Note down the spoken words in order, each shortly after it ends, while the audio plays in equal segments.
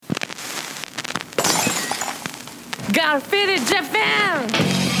Graffiti Japan!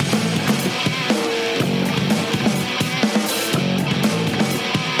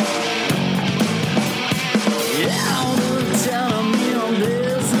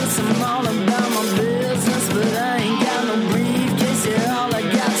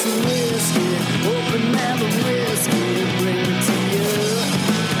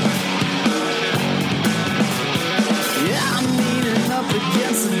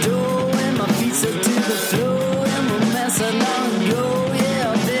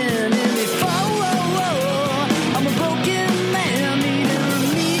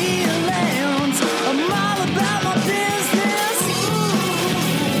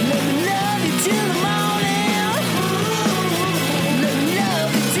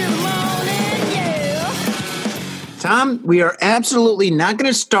 Tom, we are absolutely not going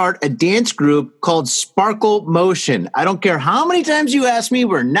to start a dance group called Sparkle Motion. I don't care how many times you ask me,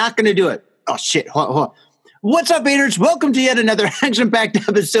 we're not going to do it. Oh, shit. Hold on. What's up, haters? Welcome to yet another action-packed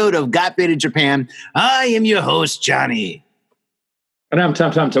episode of Got Faded Japan. I am your host, Johnny. And I'm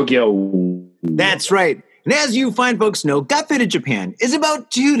Tom Tokyo. That's right. And as you fine folks know, Got Faded Japan is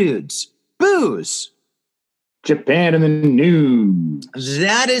about two dudes, booze, Japan in the news.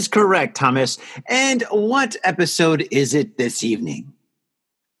 That is correct, Thomas. And what episode is it this evening?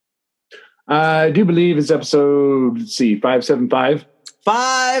 I do believe it's episode, 575.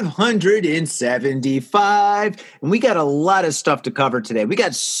 575. And we got a lot of stuff to cover today. We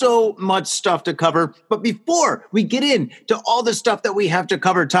got so much stuff to cover. But before we get into all the stuff that we have to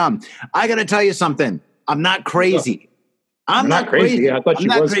cover, Tom, I got to tell you something. I'm not crazy. I'm not crazy. I thought you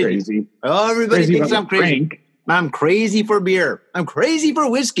was crazy. Oh, everybody thinks I'm crazy. Prank. I'm crazy for beer. I'm crazy for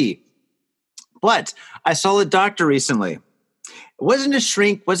whiskey. But I saw a doctor recently. It wasn't a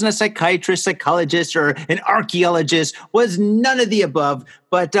shrink, wasn't a psychiatrist, psychologist, or an archaeologist, was none of the above.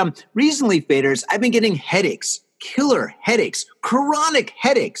 But recently, faders, I've been getting headaches, killer headaches, chronic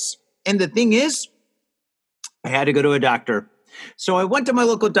headaches. And the thing is, I had to go to a doctor. So I went to my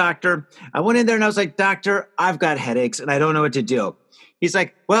local doctor. I went in there and I was like, doctor, I've got headaches and I don't know what to do. He's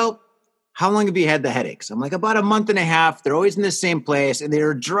like, well, how long have you had the headaches? I'm like, about a month and a half. They're always in the same place and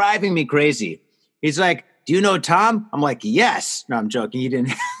they're driving me crazy. He's like, do you know Tom? I'm like, yes. No, I'm joking. He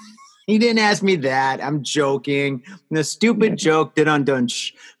didn't ask me that. I'm joking. The stupid joke did undone.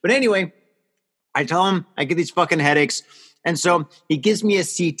 But anyway, I tell him I get these fucking headaches. And so he gives me a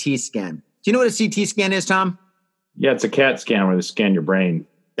CT scan. Do you know what a CT scan is, Tom? Yeah, it's a CAT scan where they scan your brain.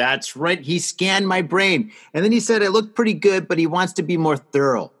 That's right. He scanned my brain. And then he said I looked pretty good, but he wants to be more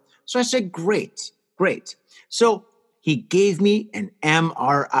thorough. So I said, great. So he gave me an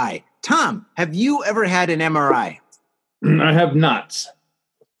MRI. Tom, have you ever had an MRI? I have not.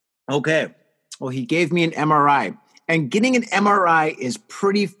 Okay. Well, he gave me an MRI. And getting an MRI is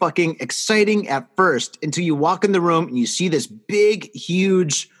pretty fucking exciting at first until you walk in the room and you see this big,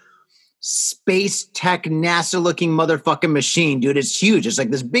 huge space tech NASA-looking motherfucking machine, dude. It's huge. It's like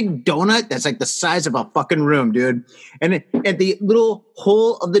this big donut that's like the size of a fucking room, dude. And at the little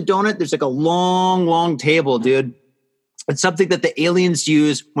hole of the donut, there's like a long, long table, dude. It's something that the aliens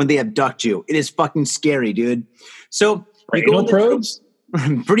use when they abduct you. It is fucking scary, dude. So you go probes?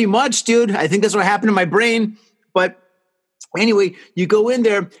 Pretty much, dude. I think that's what happened to my brain. But anyway, you go in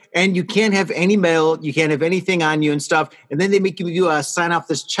there and you can't have any metal, you can't have anything on you and stuff. And then they make you sign off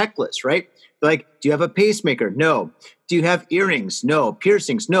this checklist, right? Like, do you have a pacemaker? No. Do you have earrings? No.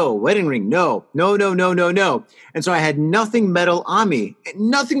 Piercings? No. Wedding ring? No. No. And so I had nothing metal on me,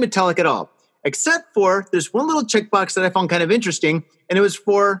 nothing metallic at all, except for there's one little checkbox that I found kind of interesting, and it was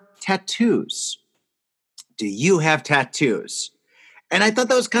for tattoos. Do you have tattoos? And I thought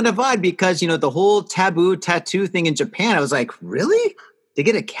that was kind of odd because, you know, the whole taboo tattoo thing in Japan, I was like, really? To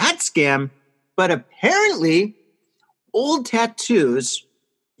get a CAT scam? But apparently, old tattoos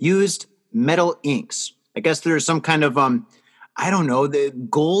used metal inks. I guess there's some kind of, I don't know, the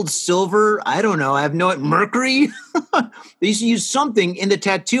gold, silver, I don't know. I have no, mercury? They used to use something in the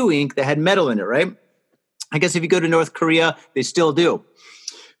tattoo ink that had metal in it, right? I guess if you go to North Korea, they still do.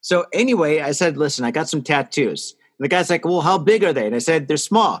 So anyway, I said, listen, I got some tattoos. And the guy's like, well, how big are they? And I said, they're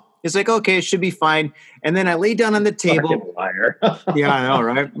small. He's like, okay, it should be fine. And then I lay down on the table. Fucking liar. Yeah, I know,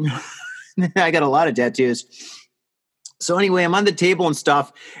 right? I got a lot of tattoos. So anyway, I'm on the table and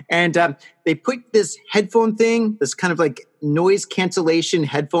stuff. And they put this headphone thing, this kind of like noise cancellation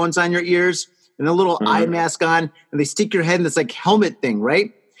headphones on your ears and a little eye mask on. And they stick your head in this like helmet thing,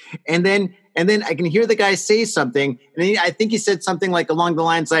 right? And then I can hear the guy say something. And I think he said something like along the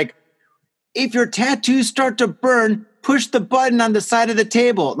lines like, if your tattoos start to burn, push the button on the side of the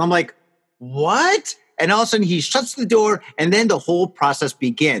table. And I'm like, what? And all of a sudden he shuts the door, and then the whole process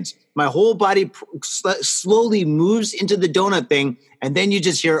begins. My whole body slowly moves into the donut thing, and then you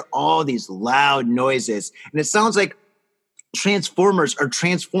just hear all these loud noises. And it sounds like transformers are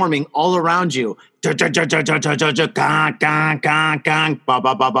transforming all around you. And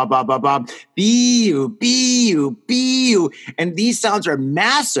these sounds are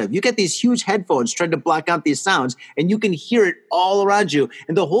massive. You get these huge headphones trying to block out these sounds, and you can hear it all around you.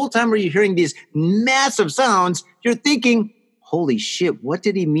 And the whole time where you're hearing these massive sounds, you're thinking, holy shit, what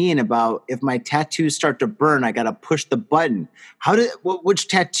did he mean about if my tattoos start to burn, I got to push the button? Which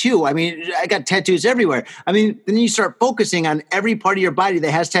tattoo? I mean, I got tattoos everywhere. I mean, then you start focusing on every part of your body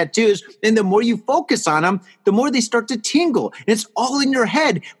that has tattoos. And the more you focus on them, the more they start to tingle. And it's all in your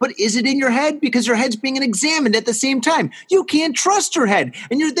head. But is it in your head? Because your head's being examined at the same time. You can't trust your head.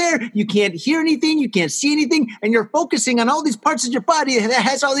 And you're there. You can't hear anything. You can't see anything. And you're focusing on all these parts of your body that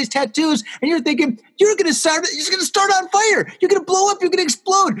has all these tattoos. And you're thinking, you're going to start on fire. You're going to blow up. You're going to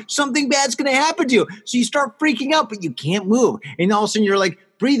explode. Something bad's going to happen to you. So you start freaking out, but you can't move. And all of a sudden you're like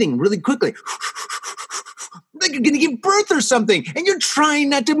breathing really quickly. Like you're going to give birth or something. And you're trying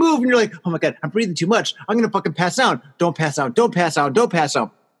not to move. And you're like, oh my God, I'm breathing too much. I'm going to fucking pass out. Don't pass out. Don't pass out. Don't pass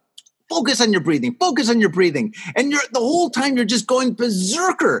out. Focus on your breathing. Focus on your breathing. And the whole time you're just going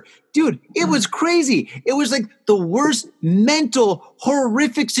berserker. Dude, it was crazy. It was like the worst mental,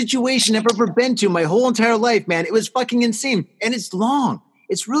 horrific situation I've ever been to my whole entire life, man. It was fucking insane. And it's long.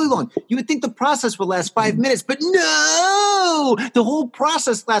 It's really long. You would think the process would last 5 minutes, but no! The whole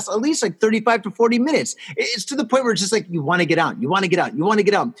process lasts at least like 35 to 40 minutes. It's to the point where it's just like, you want to get out. You want to get out. You want to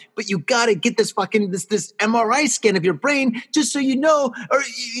get out. But you got to get this fucking, this MRI scan of your brain just so you know, or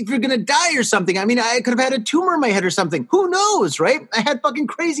if you're going to die or something. I mean, I could have had a tumor in my head or something. Who knows, right? I had fucking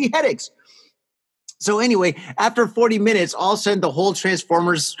crazy headaches. So anyway, after 40 minutes, all of a sudden the whole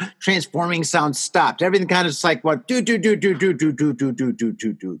transforming sound stopped. Everything kind of just like what do. Then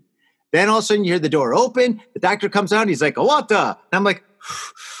all of a sudden you hear the door open. The doctor comes out and he's like, what the? And I'm like,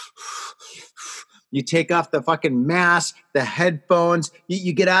 you take off the fucking mask, the headphones,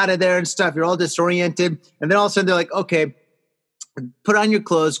 you get out of there and stuff. You're all disoriented. And then all of a sudden they're like, okay, put on your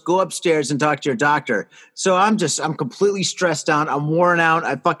clothes, go upstairs and talk to your doctor. So I'm completely stressed out. I'm worn out.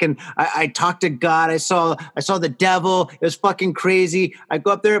 I talked to God. I saw the devil. It was fucking crazy. I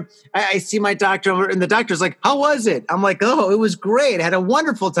go up there. I see my doctor and the doctor's like, how was it? I'm like, oh, it was great. I had a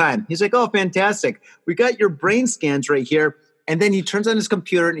wonderful time. He's like, oh, fantastic. We got your brain scans right here. And then he turns on his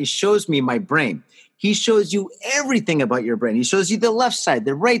computer and he shows me my brain. He shows you everything about your brain. He shows you the left side,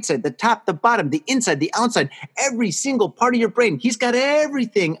 the right side, the top, the bottom, the inside, the outside, every single part of your brain. He's got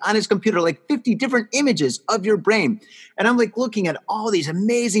everything on his computer, like 50 different images of your brain. And I'm like looking at all these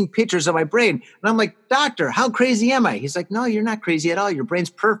amazing pictures of my brain. And I'm like, doctor, how crazy am I? He's like, no, you're not crazy at all. Your brain's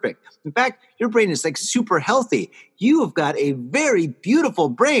perfect. In fact, your brain is like super healthy. You have got a very beautiful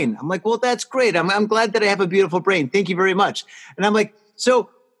brain. I'm like, well, that's great. I'm glad that I have a beautiful brain. Thank you very much. And I'm like, so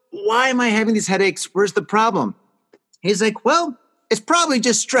why am I having these headaches? Where's the problem? He's like, well, it's probably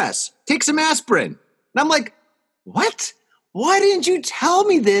just stress. Take some aspirin. And I'm like, what? Why didn't you tell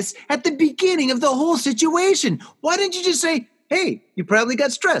me this at the beginning of the whole situation? Why didn't you just say, hey, you probably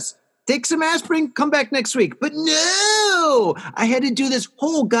got stress. Take some aspirin, come back next week. But no, I had to do this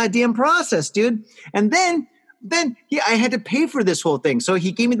whole goddamn process, dude. And then I had to pay for this whole thing. So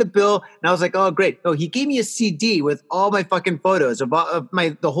he gave me the bill and I was like, oh, great. No, he gave me a CD with all my fucking photos of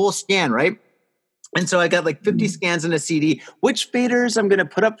the whole scan, right? And so I got like 50 scans in a CD, which faders I'm going to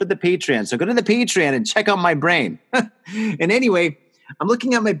put up for the Patreon. So go to the Patreon and check out my brain. And anyway, I'm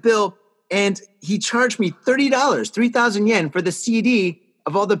looking at my bill and he charged me $30, 3,000 yen for the CD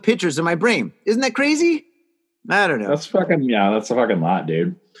of all the pictures of my brain. Isn't that crazy? I don't know. That's a fucking lot,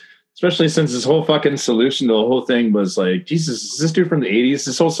 dude. Especially since this whole fucking solution to the whole thing was like, Jesus, is this dude from the 80s?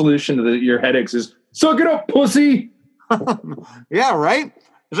 This whole solution to your headaches is, suck it up, pussy. Yeah, right?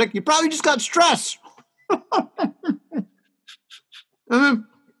 It's like, you probably just got stress.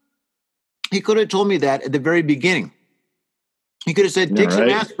 He could have told me that at the very beginning. He could have said, take some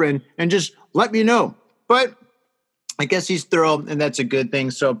aspirin and just let me know. But I guess he's thorough, and that's a good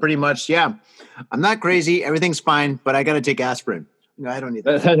thing. So pretty much, yeah, I'm not crazy. Everything's fine, but I got to take aspirin. No, I don't need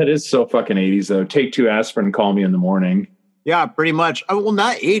that. That is so fucking 80s, though. Take 2 aspirin and call me in the morning. Yeah, pretty much. Oh, well,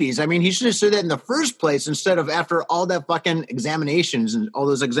 not 80s. I mean, he should have said that in the first place instead of after all that fucking examinations and all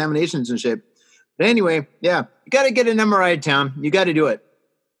those examinations and shit. But anyway, yeah, you got to get an MRI town. You got to do it.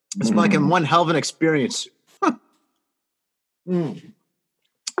 It's fucking one hell of an experience.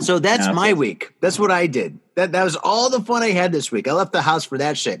 So that's my week. That's what I did. That was all the fun I had this week. I left the house for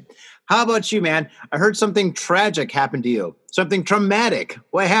that shit. How about you, man? I heard something tragic happened to you. Something traumatic.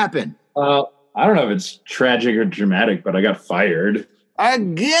 What happened? I don't know if it's tragic or dramatic, but I got fired.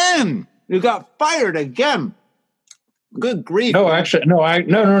 Again. You got fired again. Good grief. No, actually,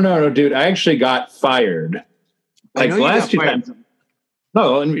 no, dude. I actually got fired. Like the last 2 times.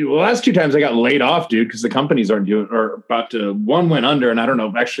 No, and the last 2 times I got laid off, dude, because the companies aren't doing or about to. One went under, and I don't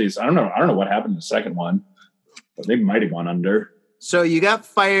know. Actually, I don't know what happened to the second one, but they might have gone under. So you got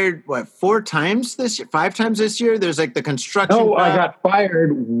fired, 4 times this year? 5 times this year? There's like the construction. No, I got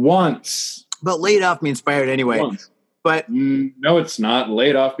fired once. But laid off means fired anyway. Once. But no, it's not.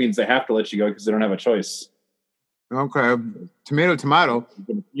 Laid off means they have to let you go because they don't have a choice. Okay. Tomato.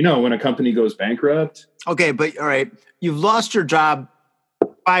 You know, when a company goes bankrupt. Okay, but all right. You've lost your job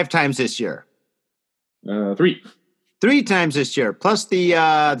 5 times this year. 3. 3 times this year, plus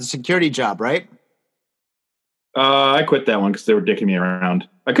the security job, right? I quit that one because they were dicking me around.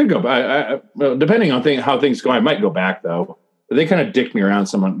 I could go back. Well, depending on how things go, I might go back though. But they kind of dicked me around.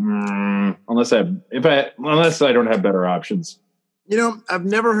 So I'm like, unless I don't have better options. You know, I've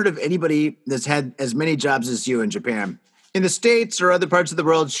never heard of anybody that's had as many jobs as you in Japan. In the States or other parts of the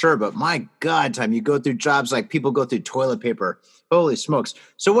world, sure, but my God, Tom, you go through jobs like people go through toilet paper. Holy smokes.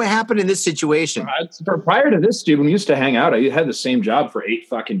 So what happened in this situation? Prior to this, dude, when we used to hang out, I had the same job for 8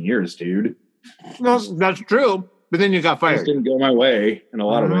 fucking years, dude. Well, that's true. But then you got fired. It didn't go my way in a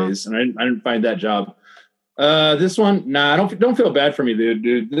lot of ways, and I didn't find that job. This one, nah, don't feel bad for me,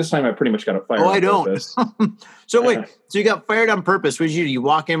 dude. This time I pretty much got a fired. Oh, I don't. So wait, so you got fired on purpose? What did you do? You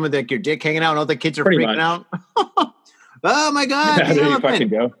walk in with like your dick hanging out, and all the kids are pretty freaking much. out. Oh my God! Yeah, there you fucking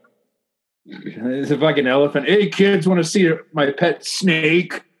go. It's a fucking elephant. Hey, kids, want to see my pet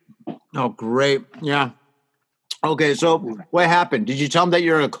snake? Oh, great! Yeah. Okay, so what happened? Did you tell them that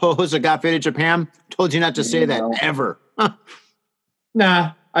you're a co-host of Got Faded Japan? Told you not to say that ever.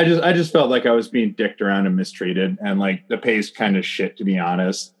 Nah, I just felt like I was being dicked around and mistreated, and like the pay's kind of shit, to be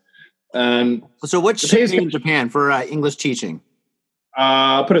honest. So what's shit in Japan for English teaching?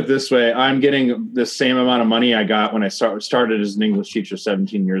 I'll put it this way. I'm getting the same amount of money I got when I started as an English teacher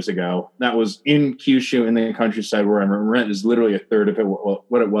 17 years ago. That was in Kyushu in the countryside where rent is literally a third of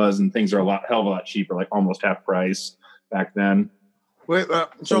what it was, and things are hell of a lot cheaper, like almost half price back then. Wait,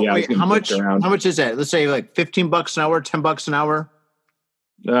 how much is that? Let's say like $15 an hour, $10 an hour?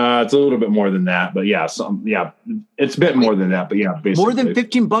 It's a little bit more than that, but yeah, it's a bit more than that, but yeah, basically. More than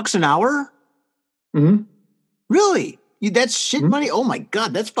 $15 an hour? Mm-hmm. Really? That's shit money? Oh my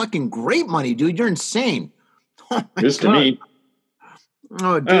God, that's fucking great money, dude. You're insane. Just to me.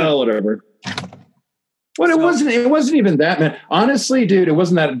 Oh, dude. Whatever. Well, it wasn't even that, man. Honestly, dude, it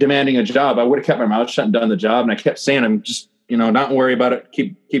wasn't that demanding a job. I would have kept my mouth shut and done the job. And I kept saying, I'm just, not worry about it.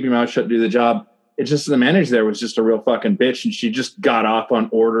 Keep your mouth shut, do the job. It's just the manager there was just a real fucking bitch. And she just got off on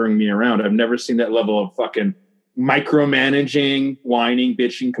ordering me around. I've never seen that level of fucking micromanaging, whining,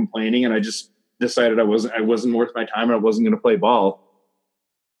 bitching, complaining. And I just decided I wasn't worth my time and I wasn't going to play ball.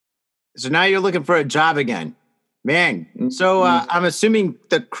 So now you're looking for a job again, man. So I'm assuming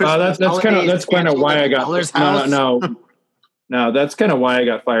the Christmas that's kind of why I got no. That's kind of why I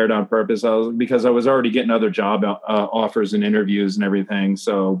got fired on purpose. Because I was already getting other job offers and interviews and everything.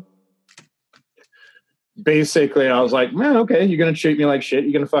 So basically, I was like, man, okay, you're going to treat me like shit.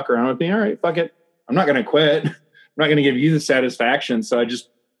 You're going to fuck around with me. All right, fuck it. I'm not going to quit. I'm not going to give you the satisfaction. So I just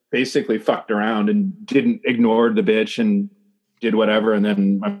basically fucked around and ignored the bitch and did whatever. And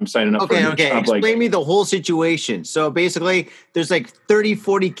then I'm signing up for a job. Explain me the whole situation. So basically there's like 30,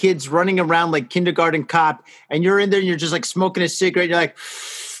 40 kids running around like kindergarten cop, and you're in there and you're just like smoking a cigarette. You're like,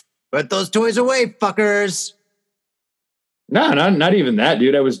 put those toys away, fuckers. No, not even that,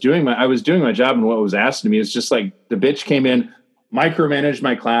 dude. I was doing my job, and what was asked of me is just like the bitch came in, micromanaged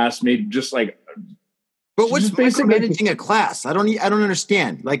my class, made just like. But what's micromanaging a class? I don't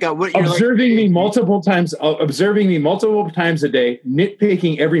understand. Like what you're observing me multiple times a day,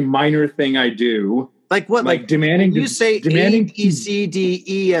 nitpicking every minor thing I do. Like what? Like demanding. You say demanding A, B, C, D,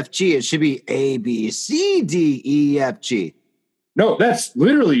 E, F, G. It should be A, B, C, D, E, F, G. No, that's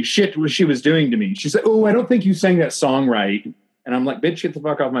literally shit what she was doing to me. She said, "Oh, I don't think you sang that song right," and I'm like, "Bitch, get the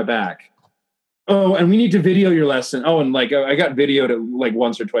fuck off my back." Oh, and we need to video your lesson. Oh, and like I got videoed like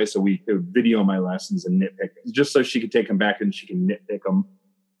once or twice a week to video my lessons and nitpick, just so she could take them back and she can nitpick them.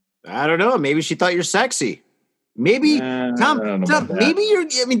 I don't know. Maybe she thought you're sexy. Maybe Tom. Maybe you're.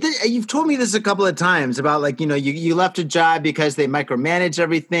 I mean, you've told me this a couple of times about like you left a job because they micromanage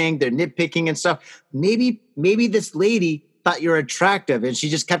everything. They're nitpicking and stuff. Maybe this lady thought you're attractive and she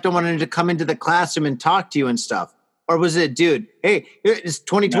just kept on wanting to come into the classroom and talk to you and stuff. Or was it, dude, hey, it's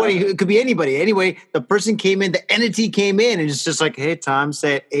 2020. No. It could be anybody. Anyway, the person came in, the entity came in, and it's just like, hey, Tom,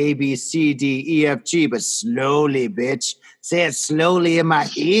 say A, B, C, D, E, F, G, but slowly, bitch. Say it slowly in my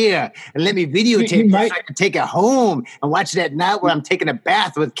ear and let me videotape it so I can take it home and watch it at night where I'm taking a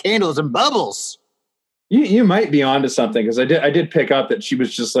bath with candles and bubbles. You might be onto something, because I did pick up that she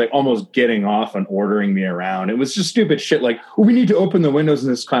was just like almost getting off on ordering me around. It was just stupid shit like, oh, we need to open the windows in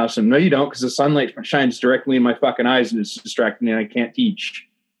this classroom. No, you don't, because the sunlight shines directly in my fucking eyes and it's distracting me and I can't teach.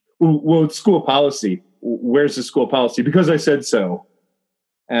 Well, it's school policy. Where's the school policy? Because I said so.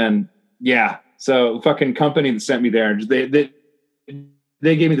 And yeah, so the fucking company that sent me there, they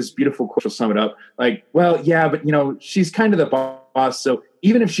gave me this beautiful quote to sum it up. Like, well, yeah, but she's kind of the boss. So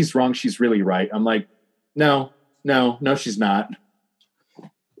even if she's wrong, she's really right. I'm like, no, she's not.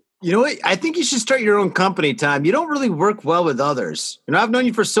 You know what? I think you should start your own company, Tom. You don't really work well with others. I've known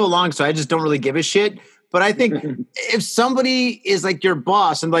you for so long, so I just don't really give a shit. But I think if somebody is like your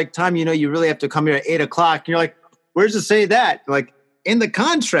boss and like, Tom, you really have to come here at 8:00, and you're like, where's it say that? Like, in the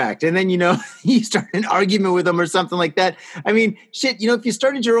contract. And then, you start an argument with them or something like that. I mean, shit, if you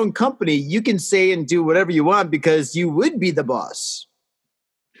started your own company, you can say and do whatever you want because you would be the boss.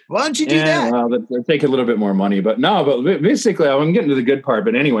 Why don't you do that? Well, they take a little bit more money, but basically I'm getting to the good part.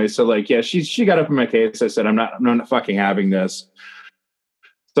 But anyway, so like, yeah, she got up in my case. I said, I'm not fucking having this.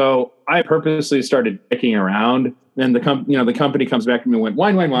 So I purposely started dicking around. Then the company comes back to me and went,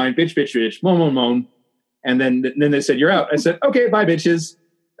 wine, bitch, moan. And then they said, you're out. I said, okay, bye, bitches.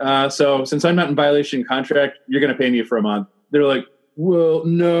 So since I'm not in violation of contract, you're going to pay me for a month. They're like, well,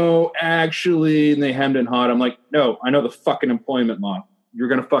 no, actually. And they hemmed and hawed. I'm like, no, I know the fucking employment law. You're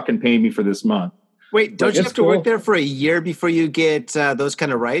going to fucking pay me for this month. Wait, don't you have to work there for a year before you get those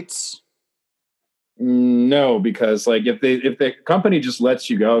kind of rights? No, because like if the company just lets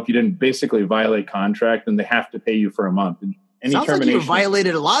you go, if you didn't basically violate contract, then they have to pay you for a month. Any Sounds like you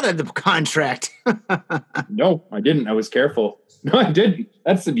violated a lot of the contract. No, I didn't. I was careful. No, I didn't.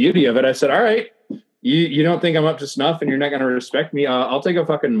 That's the beauty of it. I said, all right, you don't think I'm up to snuff and you're not going to respect me. I'll take a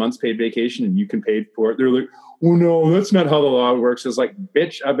fucking month's paid vacation and you can pay for it. They're like, well, no, that's not how the law works. It's like,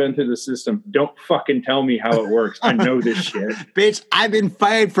 bitch, I've been through the system. Don't fucking tell me how it works. I know this shit. Bitch, I've been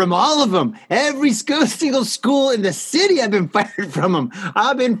fired from all of them. Every single school in the city, I've been fired from them.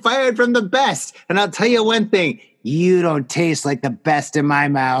 I've been fired from the best. And I'll tell you one thing. You don't taste like the best in my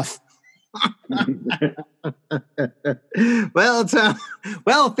mouth. Well, Tom,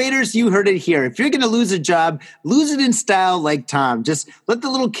 faders, you heard it here. If you're going to lose a job, lose it in style like Tom. Just let the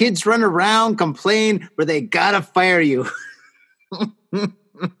little kids run around, complain, where they got to fire you. No,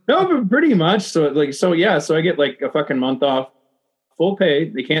 but pretty much. So I get like a fucking month off, full pay.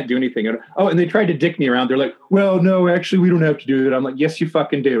 They can't do anything. Oh, and they tried to dick me around. They're like, well, no, actually, we don't have to do it. I'm like, yes, you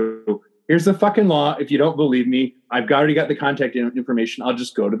fucking do. Here's the fucking law. If you don't believe me, I've already got the contact information. I'll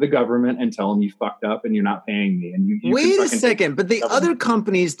just go to the government and tell them you fucked up and you're not paying me. And you wait a second, but the other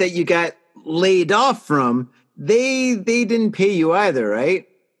companies that you got laid off from, they didn't pay you either, right?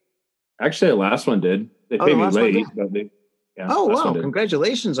 Actually, the last one did. They paid me late, but they. Yeah, oh wow!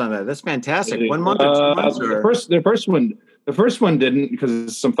 Congratulations on that. That's fantastic. 1 month or 2 months. The first one didn't because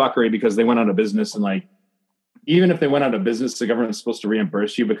it's some fuckery because they went out of business and like. Even if they went out of business, the government's supposed to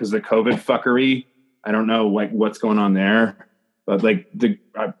reimburse you because of the COVID fuckery. I don't know like what's going on there, but like they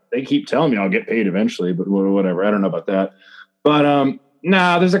keep telling me I'll get paid eventually, but whatever. I don't know about that. But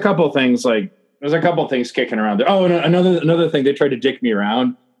there's a couple of things kicking around there. Oh, and another thing, they tried to dick me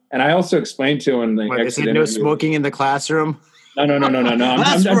around, and I also explained to them. They said no smoking in the classroom. No.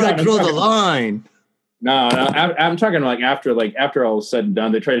 That's where I draw the line. No, I'm talking like after all was said and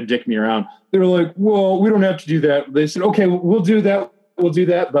done, they tried to dick me around. They were like, well, we don't have to do that. They said, okay, we'll do that.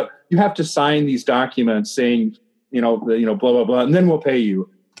 But you have to sign these documents saying, blah, blah, blah, and then we'll pay you.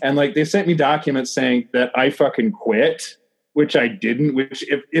 And like, they sent me documents saying that I fucking quit, which I didn't, which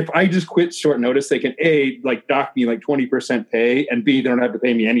if I just quit short notice, they can A, like dock me like 20% pay, and B, they don't have to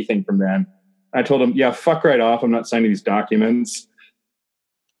pay me anything from then. I told them, yeah, fuck right off. I'm not signing these documents.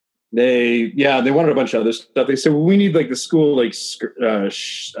 They wanted a bunch of other stuff. They said, well, we need like the school, like,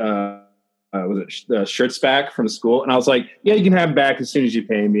 shirts back from school. And I was like, yeah, you can have them back as soon as you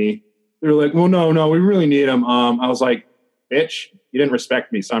pay me. They were like, well, no, we really need them. I was like, bitch, you didn't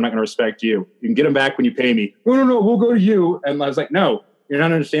respect me, so I'm not going to respect you. You can get them back when you pay me. No, we'll go to you. And I was like, no, you're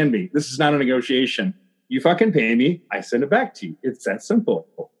not understanding me. This is not a negotiation. You fucking pay me, I send it back to you. It's that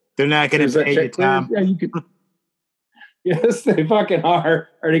simple. They're not going to pay you, Tom. Yeah, you could. Yes, they fucking are.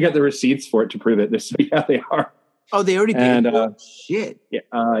 I already got the receipts for it to prove it. Yeah, they are. Oh, they already paid you? Shit.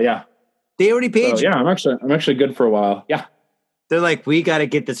 Yeah. They already paid you? Yeah, I'm actually good for a while. Yeah. They're like, we got to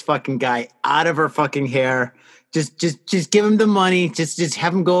get this fucking guy out of our fucking hair. Just give him the money. Just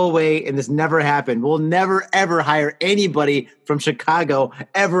have him go away, and this never happened. We'll never, ever hire anybody from Chicago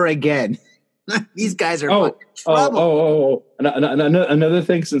ever again. These guys are Oh, fucking trouble. Another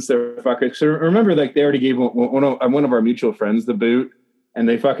thing, since they're fuckers. So remember, like they already gave one of our mutual friends the boot, and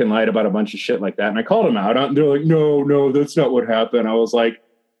they fucking lied about a bunch of shit like that. And I called them out. And they're like, no, that's not what happened. I was like,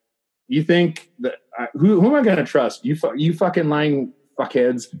 you think that who am I going to trust? You fucking lying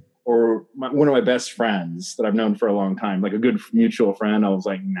fuckheads, or one of my best friends that I've known for a long time, like a good mutual friend? I was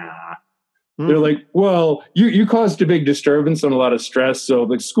like, nah. They're like, well, you caused a big disturbance and a lot of stress, so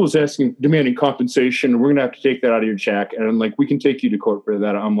the school's demanding compensation, and we're gonna have to take that out of your check, and I'm like, we can take you to court for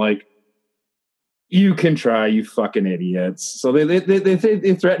that. I'm like, you can try, you fucking idiots. So they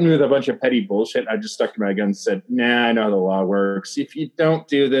threatened me with a bunch of petty bullshit. I just stuck to my guns and said, nah, I know how the law works. If you don't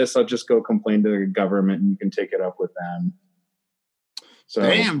do this, I'll just go complain to the government, and you can take it up with them. So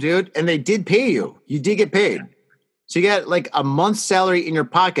damn, dude. And they did pay you. You did get paid. So you got like a month's salary in your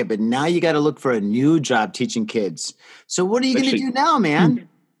pocket, but now you got to look for a new job teaching kids. So what are you going to do now, man?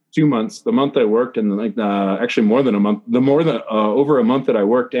 2 months. The month I worked, and like actually more than a month. Over a month that I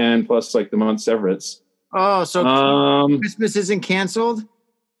worked, and plus like the month severance. Oh, so Christmas isn't canceled?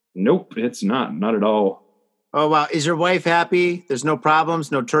 Nope, it's not at all. Oh wow, is your wife happy? There's no problems,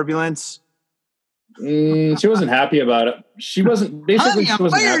 no turbulence. She wasn't happy about it. She wasn't. Basically, Honey, she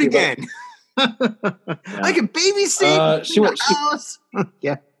wasn't happy again. I can babysit house.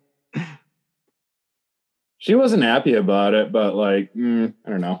 Yeah. She wasn't happy about it, but like, I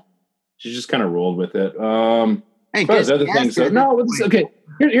don't know. She just kind of rolled with it. As far as other things, okay.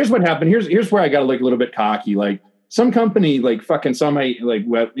 Here's what happened. Here's where I got like a little bit cocky. Like some company like fucking saw my like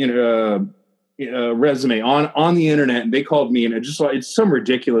web, resume on the internet, and they called me, and it's some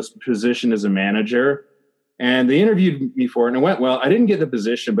ridiculous position as a manager. And they interviewed me for it, and it went well. I didn't get the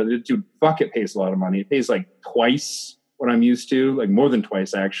position, but it pays a lot of money. It pays like twice what I'm used to, like more than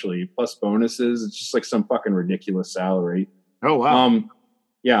twice actually, plus bonuses. It's just like some fucking ridiculous salary. Oh wow.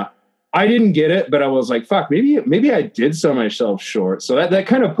 Yeah, I didn't get it, but I was like, fuck, maybe I did sell myself short. So that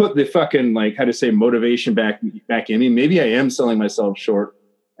kind of put the fucking like how to say motivation back in me. Maybe I am selling myself short.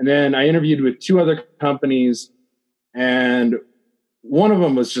 And then I interviewed with 2 other companies, and one of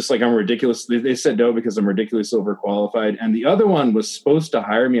them was just like, I'm ridiculous. They said no because I'm ridiculously overqualified. And the other one was supposed to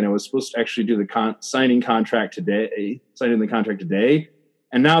hire me, and I was supposed to actually do the signing the contract today.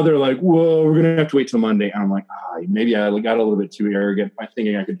 And now they're like, whoa, we're going to have to wait till Monday. And I'm like, maybe I got a little bit too arrogant by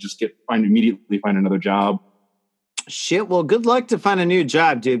thinking I could just immediately find another job. Shit. Well, good luck to find a new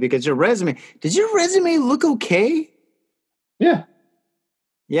job, dude, because does your resume look okay? Yeah.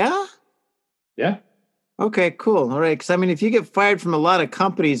 Yeah? Yeah. Okay, cool. All right. Because I mean, if you get fired from a lot of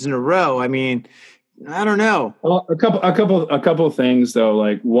companies in a row, I mean, I don't know. Well, a couple of things though.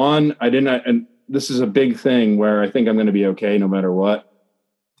 Like one, and this is a big thing where I think I'm going to be okay no matter what.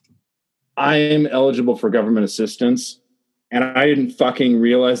 I am eligible for government assistance, and I didn't fucking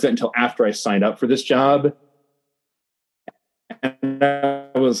realize that until after I signed up for this job. And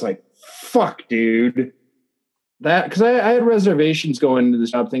I was like, "Fuck, dude." That because I had reservations going into this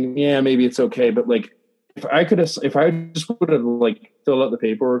job, thinking, "Yeah, maybe it's okay," but like. If I just would have like filled out the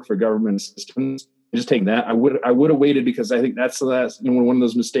paperwork for government assistance, just taking that, I would have waited, because I think that's the last. One of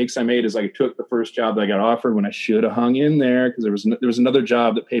those mistakes I made is I took the first job that I got offered when I should have hung in there, because there was another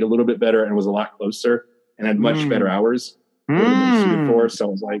job that paid a little bit better and was a lot closer and had much better hours. For, so I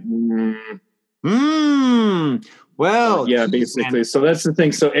was like, well, yeah, basically. Man. So that's the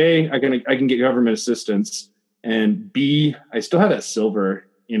thing. So A, I can get government assistance, and B, I still have that silver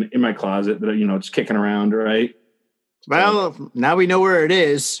in my closet that, it's kicking around, right? Well, now we know where it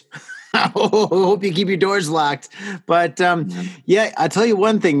is. I hope you keep your doors locked. But yeah, I'll tell you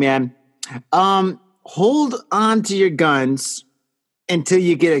one thing, man. Hold on to your guns until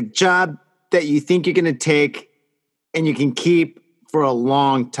you get a job that you think you're going to take and you can keep for a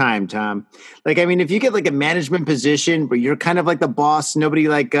long time, Tom. Like, I mean, if you get like a management position where you're kind of like the boss, nobody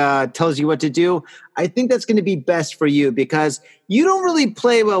like tells you what to do, I think that's going to be best for you, because you don't really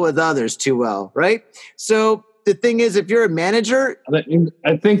play well with others too well, right? So the thing is, if you're a manager,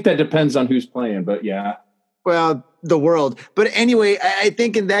 I think that depends on who's playing, but yeah. Well, the world. But anyway, I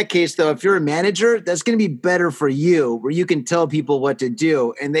think in that case, though, if you're a manager, that's going to be better for you, where you can tell people what to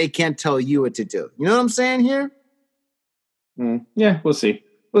do and they can't tell you what to do. You know what I'm saying here? Yeah, we'll see.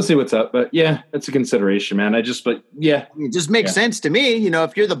 We'll see what's up. But yeah, it's a consideration, man. It just makes sense to me.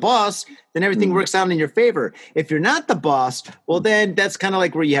 If you're the boss, then everything works out in your favor. If you're not the boss, well, then that's kind of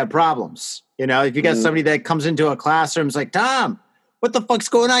like where you have problems. If you got somebody that comes into a classroom, it's like, Tom, what the fuck's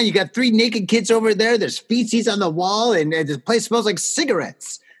going on? You got 3 naked kids over there. There's feces on the wall, and the place smells like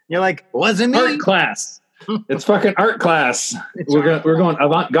cigarettes. And you're like, wasn't me. Art class. It's fucking art class. We're going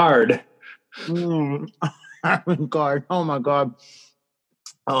avant-garde. God. Oh my God.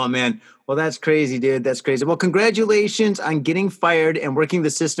 Oh, man. Well, that's crazy, dude. That's crazy. Well, congratulations on getting fired and working the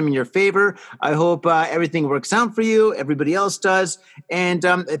system in your favor. I hope everything works out for you. Everybody else does. And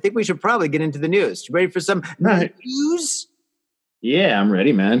I think we should probably get into the news. You ready for some news? Yeah, I'm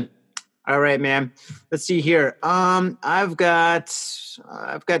ready, man. All right, man. Let's see here. I've got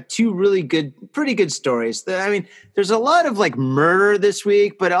two pretty good stories. I mean, there's a lot of like murder this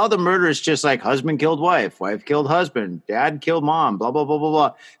week, but all the murder is just like husband killed wife, wife killed husband, dad killed mom, blah blah blah blah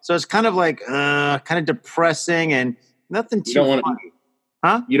blah. So it's kind of like kind of depressing and nothing too funny.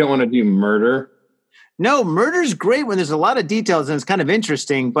 Huh? You don't want to do murder? No, murder's great when there's a lot of details and it's kind of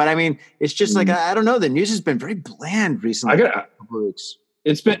interesting. But I mean, it's just like I don't know. The news has been very bland recently. I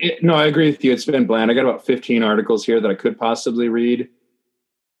agree with you. It's been bland. I got about 15 articles here that I could possibly read.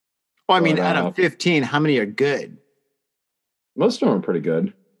 Well, I mean, out of 15, how many are good? Most of them are pretty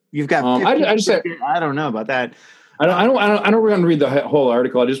good. You've got 15, I don't know about that. I don't want to read the whole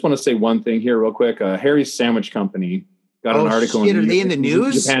article. I just want to say one thing here real quick. Harry's Sandwich Company got an article in the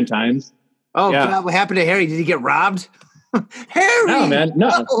news? Japan Times. Oh, yeah. God, what happened to Harry? Did he get robbed? Harry! No, man.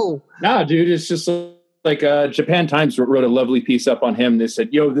 No, dude. It's just like Japan Times wrote a lovely piece up on him. They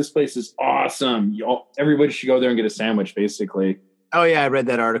said, yo, this place is awesome. Everybody should go there and get a sandwich, basically. Oh, yeah, I read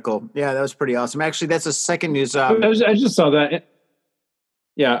that article. Yeah, that was pretty awesome. Actually, that's the second news. I just saw that.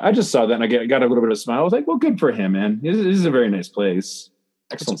 Yeah, I just saw that, and I got a little bit of a smile. I was like, well, good for him, man. This is a very nice place.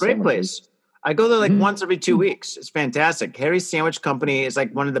 Excellent. It's a great place. I go there like once every 2 weeks. It's fantastic. Harry's Sandwich Company is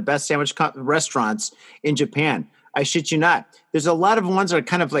like one of the best sandwich restaurants in Japan. I shit you not. There's a lot of ones that are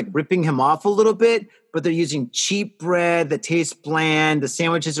kind of like ripping him off a little bit, but they're using cheap bread that tastes bland. The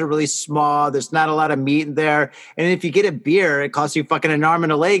sandwiches are really small. There's not a lot of meat in there. And if you get a beer, it costs you fucking an arm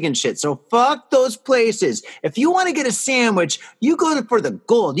and a leg and shit. So fuck those places. If you want to get a sandwich, you go for the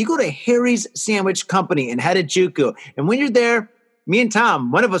gold. You go to Harry's Sandwich Company in Harajuku. And when you're there, me and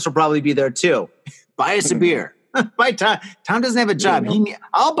Tom, one of us will probably be there too. Buy us a beer. Buy Tom. Tom doesn't have a job.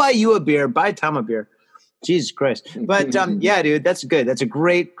 I'll buy you a beer. Buy Tom a beer. Jesus Christ. But yeah, dude, that's good. That's a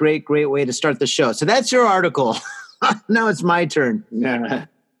great, great, great way to start the show. So that's your article. Now it's my turn. Yeah.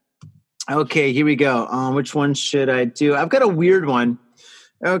 Okay, here we go. Which one should I do? I've got a weird one.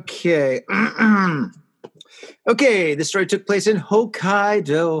 Okay. Okay, the story took place in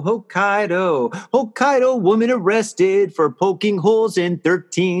Hokkaido. Hokkaido woman arrested for poking holes in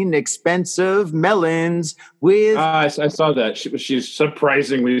 13 expensive melons with... I saw that. She's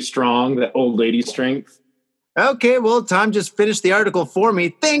surprisingly strong, that old lady strength. Okay, well, Tom just finished the article for me.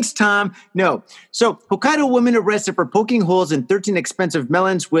 Thanks, Tom. No. So, Hokkaido woman arrested for poking holes in 13 expensive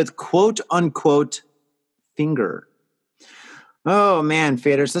melons with quote-unquote finger. Oh, man,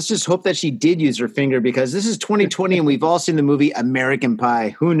 Faders, let's just hope that she did use her finger because this is 2020 and we've all seen the movie American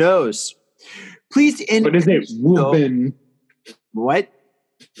Pie. Who knows? Please end... What is a woman? What?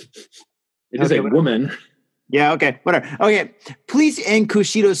 It is a woman. Yeah, okay, whatever. Okay, police in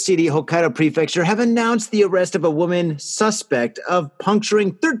Kushido City, Hokkaido Prefecture have announced the arrest of a woman suspect of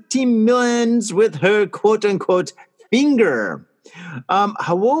puncturing 13 melons with her quote-unquote finger.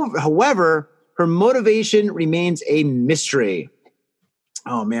 However, her motivation remains a mystery.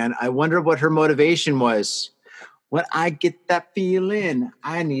 Oh, man, I wonder what her motivation was. When I get that feeling,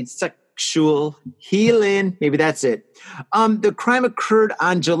 I need sexual healing. Maybe that's it. The crime occurred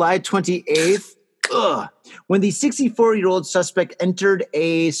on July 28th. When the 64-year-old suspect entered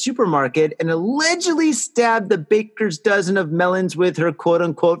a supermarket and allegedly stabbed the baker's dozen of melons with her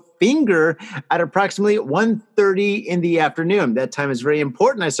quote-unquote finger at approximately 1:30 in the afternoon. That time is very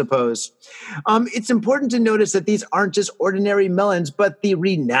important, I suppose. It's important to notice that these aren't just ordinary melons, but the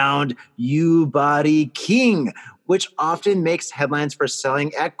renowned U-Body King, which often makes headlines for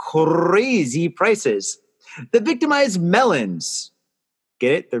selling at crazy prices. The victimized melons...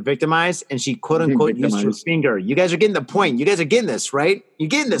 Get it? They're victimized, and she quote-unquote used her finger. You guys are getting the point. You guys are getting this, right? You're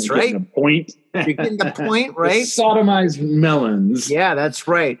getting this, right? Getting the point. You're getting the point, right? Sodomized melons. Yeah, that's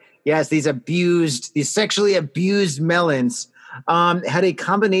right. Yes, these sexually abused melons had a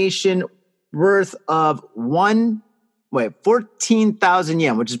combination worth of 14,000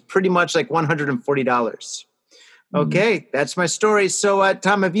 yen, which is pretty much like $140. Okay, that's my story. So,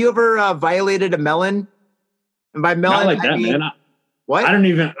 Tom, have you ever violated a melon? And by melon, not like that, man. What? I don't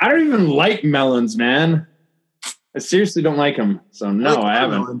even like melons, man. I seriously don't like them. So no, I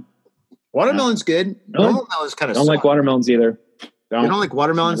haven't. Watermelon's good. Normal melon's kind of. Don't like watermelons either. You don't like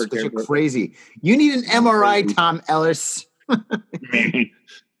watermelons because you're crazy. You need an MRI, Tom Ellis.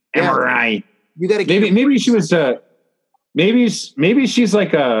 MRI. You got to maybe she was. Maybe she's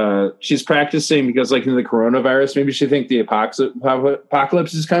like she's practicing because like in the coronavirus, maybe she think the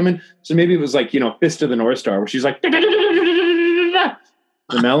apocalypse is coming. So maybe it was like, Fist of the North Star where she's like,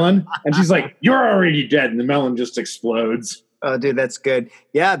 the melon. And she's like, "You're already dead." And the melon just explodes. Oh, dude, that's good.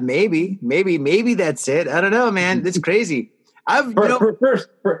 Yeah, maybe that's it. I don't know, man. That's crazy.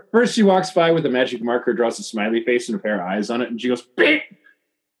 First, she walks by with a magic marker, draws a smiley face and a pair of eyes on it, and she goes, "Beep!"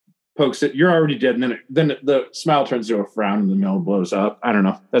 Pokes it. "You're already dead." And then the smile turns to a frown, and the melon blows up. I don't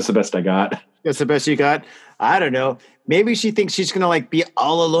know. That's the best I got. That's the best you got? I don't know. Maybe she thinks she's going to like be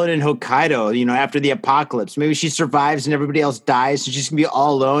all alone in Hokkaido, after the apocalypse. Maybe she survives and everybody else dies, so she's going to be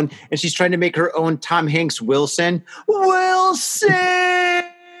all alone, and she's trying to make her own Tom Hanks Wilson. Wilson!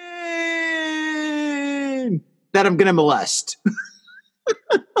 That I'm going to molest.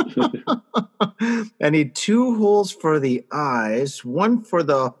 I need 2 holes for the eyes, 1 for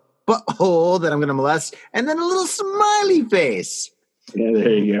the butthole that I'm going to molest, and then a little smiley face. Yeah,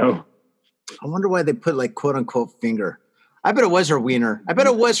 there you go. I wonder why they put like quote unquote finger. I bet it was her wiener. I bet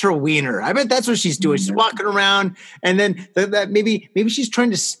that's what she's doing. She's walking around, and then that maybe she's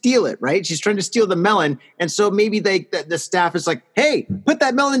trying to steal it, right? She's trying to steal the melon, and so maybe the staff is like, "Hey, put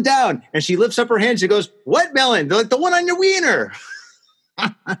that melon down." And she lifts up her hand. She goes, "What melon?" They're like, "The one on your wiener."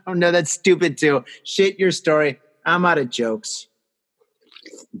 Oh no, that's stupid too. Shit your story. I'm out of jokes.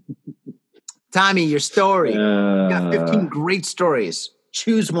 Tommy, your story. You got 15 great stories.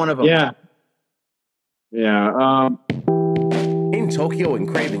 Choose one of them. Yeah. In Tokyo and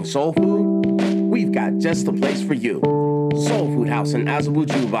craving soul food, we've got just the place for you. Soul Food House in Azabu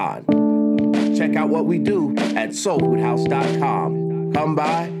Juban. Check out what we do at soulfoodhouse.com. Come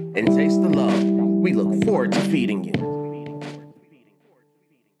by and taste the love. We look forward to feeding you.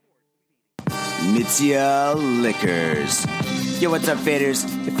 Mitsuya Liquors. Yo, what's up, faders?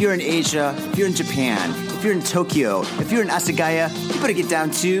 If you're in Asia, if you're in Japan, if you're in Tokyo, if you're in Asagaya, you better get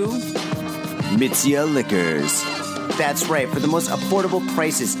down to Mitsuya Liquors. That's right, for the most affordable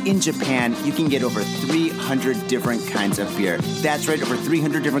prices in Japan, you can get over 300 different kinds of beer. That's right, over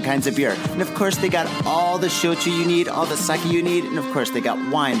 300 different kinds of beer. And of course, they got all the shochu you need, all the sake you need, and of course, they got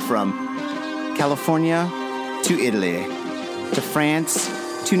wine from California to Italy to France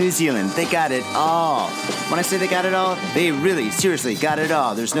to New Zealand. They got it all. When I say they got it all, they really, seriously got it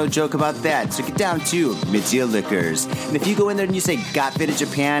all. There's no joke about that. So get down to Mitsuya Liquors. And if you go in there and you say, "Got Faded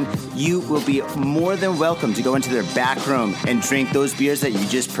Japan," you will be more than welcome to go into their back room and drink those beers that you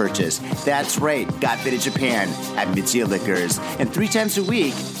just purchased. That's right, Got Faded Japan at Mitsuya Liquors. And 3 times a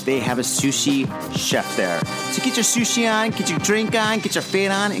week, they have a sushi chef there. So get your sushi on, get your drink on, get your fade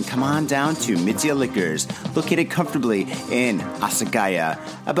on, and come on down to Mitsuya Liquors, located comfortably in Asagaya,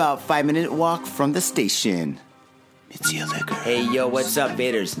 about 5-minute walk from the station. Mitsuya Liquors. Hey, yo, what's up,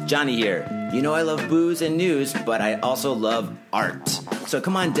 Vaders? Johnny here. You know I love booze and news, but I also love art. So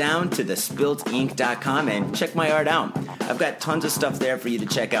come on down to thespiltink.com and check my art out. I've got tons of stuff there for you to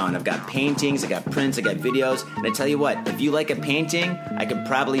check out. And I've got paintings, I got prints, I got videos. And I tell you what, if you like a painting, I could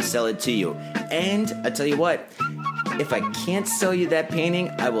probably sell it to you. And I tell you what, if I can't sell you that painting,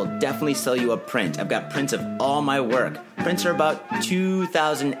 I will definitely sell you a print. I've got prints of all my work. Prints are about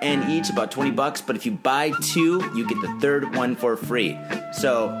 2,000 yen each, about $20. But if you buy 2, you get the 3rd one for free.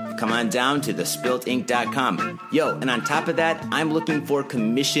 So come on down to thespiltink.com. Yo, and on top of that, I'm looking for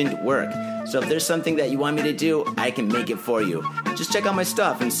commissioned work. So if there's something that you want me to do, I can make it for you. Just check out my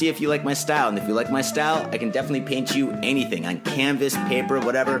stuff and see if you like my style. And if you like my style, I can definitely paint you anything on canvas, paper,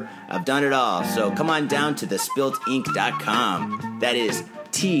 whatever. I've done it all. So come on down to thespiltink.com. That is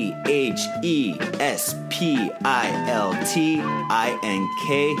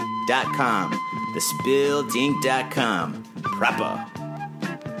THESPILTINK.com. Thespiltink.com. Proper.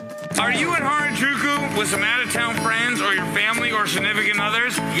 Are you at Harajuku with some out-of-town friends or your family or significant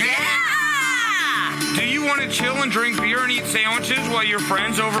others? Yeah! Do you want to chill and drink beer and eat sandwiches while your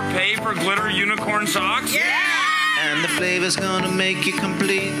friends overpay for glitter unicorn socks? Yeah! And the flavor's gonna make you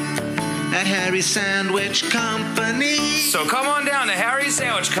complete at Harry's Sandwich Company. So come on down to Harry's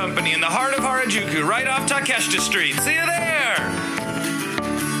Sandwich Company in the heart of Harajuku, right off Takeshita Street. See you there!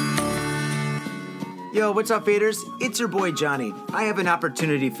 Yo, what's up, faders? It's your boy Johnny. I have an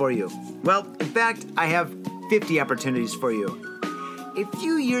opportunity for you. Well, in fact, I have 50 opportunities for you. A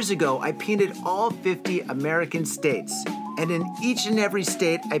few years ago, I painted all 50 American states. And in each and every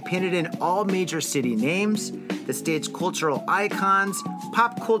state, I painted in all major city names, the state's cultural icons,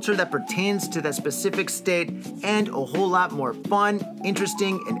 pop culture that pertains to that specific state, and a whole lot more fun,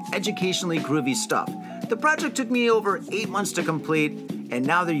 interesting, and educationally groovy stuff. The project took me over 8 months to complete, and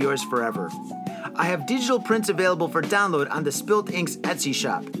now they're yours forever. I have digital prints available for download on the Spilt Ink's Etsy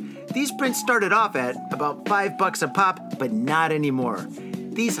shop. These prints started off at about $5 a pop, but not anymore.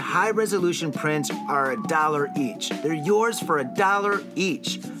 These high-resolution prints are $1 each. They're yours for $1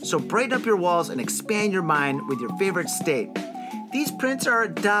 each. So brighten up your walls and expand your mind with your favorite state. These prints are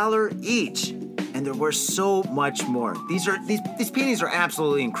 $1 each, and they're worth so much more. These paintings are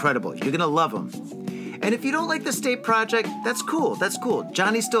absolutely incredible. You're gonna love them. And if you don't like the State Project, that's cool. That's cool.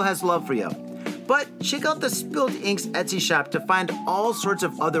 Johnny still has love for you. But check out the Spilled Inks Etsy shop to find all sorts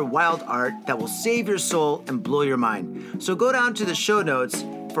of other wild art that will save your soul and blow your mind. So go down to the show notes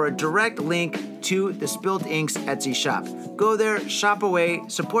for a direct link to the Spilled Inks Etsy shop. Go there, shop away,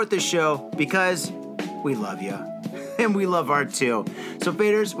 support the show because we love you. And we love art too. So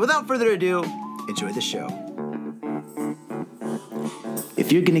faders, without further ado, enjoy the show.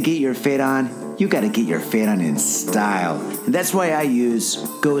 If you're gonna get your fade on, you gotta get your fade on in style. And that's why I use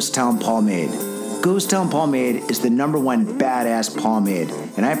Ghost Town Pomade. Ghost Town Pomade is the #1 badass pomade,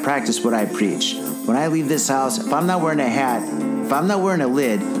 and I practice what I preach. When I leave this house, if I'm not wearing a hat, if I'm not wearing a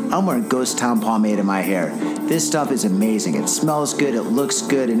lid, I'm wearing Ghost Town Pomade in my hair. This stuff is amazing. It smells good, it looks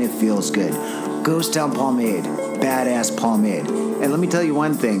good, and it feels good. Ghost Town Pomade, badass pomade. And let me tell you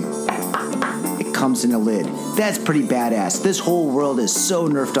one thing. It comes in a lid. That's pretty badass. This whole world is so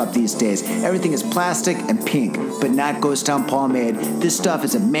nerfed up these days. Everything is plastic and pink, but not Ghost Town Pomade. This stuff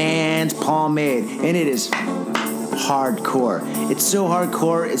is a man's pomade, and it is hardcore. It's so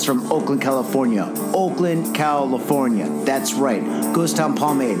hardcore, it's from Oakland, California. Oakland, California. That's right. Ghost Town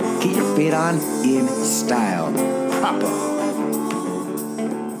Pomade. Get your fade on in style. Proper.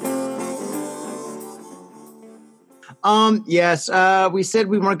 Yes, we said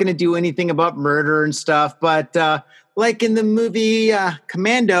we weren't going to do anything about murder and stuff, but like in the movie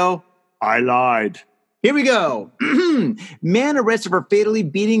Commando, I lied. Here we go. Man arrested for fatally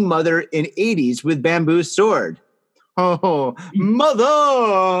beating mother in 80s with bamboo sword. Oh,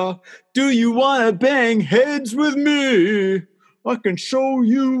 mother, do you want to bang heads with me? I can show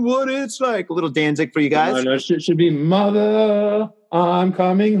you what it's like. A little Danzig for you guys. No, it should be Mother, I'm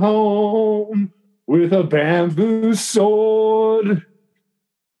coming home with a bamboo sword.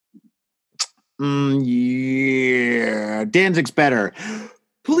 Yeah, Danzig's better.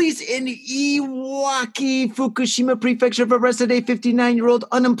 Police in Iwaki, Fukushima Prefecture have arrested a 59-year-old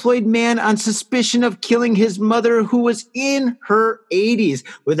unemployed man on suspicion of killing his mother, who was in her 80s,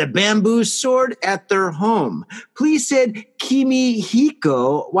 with a bamboo sword at their home. Police said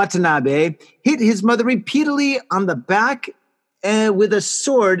Kimihiko Watanabe hit his mother repeatedly on the back with a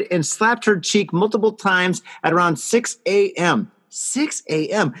sword and slapped her cheek multiple times at around 6 a.m. 6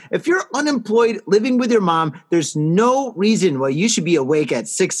 a.m. If you're unemployed living with your mom, there's no reason why you should be awake at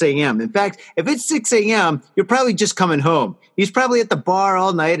 6 a.m. In fact, if it's 6 a.m., you're probably just coming home. He's probably at the bar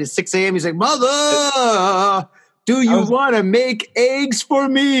all night at 6 a.m. He's like, Mother, do you want to make eggs for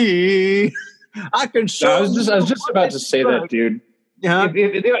me? I can show I was just about to say that, dude. Yeah.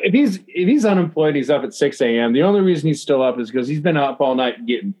 If he's unemployed, he's up at 6 a.m. The only reason he's still up is because he's been up all night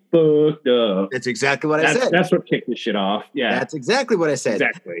getting fucked up. That's exactly what I said. That's what kicked this shit off. Yeah. That's exactly what I said.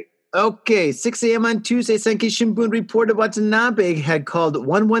 Exactly. Okay, 6 a.m. on Tuesday, Sankei Shimbun reported Watanabe had called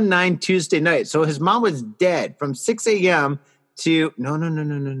 119 Tuesday night. So his mom was dead from 6 a.m. to no.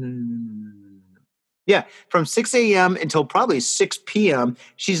 Yeah, from 6 a.m. until probably 6 p.m.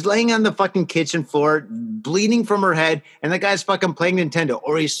 She's laying on the fucking kitchen floor, bleeding from her head, and the guy's fucking playing Nintendo,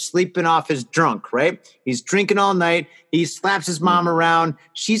 or he's sleeping off his drunk, right? He's drinking all night. He slaps his mom around.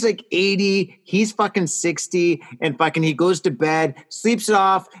 She's like 80. He's fucking 60, and fucking he goes to bed, sleeps it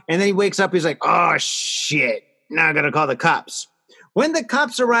off, and then he wakes up. He's like, oh, shit. Now I gotta call the cops. When the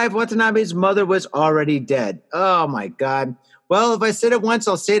cops arrived, Watanabe's mother was already dead. Oh, my God. Well, if I said it once,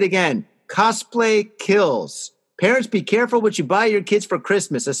 I'll say it again. Cosplay kills. Parents, be careful what you buy your kids for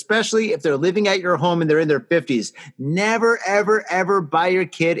Christmas, especially if they're living at your home and they're in their 50s. Never, ever, ever buy your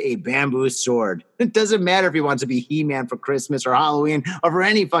kid a bamboo sword. It doesn't matter if he wants to be He-Man for Christmas or Halloween or for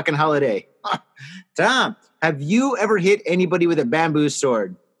any fucking holiday. Tom, have you ever hit anybody with a bamboo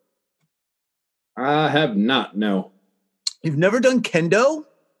sword? I have not, no. You've never done kendo?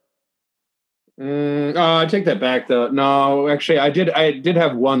 I take that back though. No, actually, I did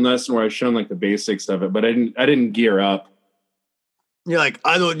have one lesson where I was shown like the basics of it, but I didn't gear up. You're like,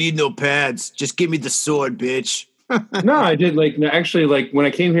 I don't need no pads. Just give me the sword, bitch. No, I did actually when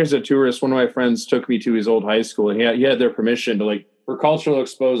I came here as a tourist, one of my friends took me to his old high school, and he had their permission to for cultural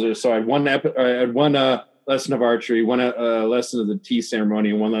exposure. So I had one lesson of archery, one lesson of the tea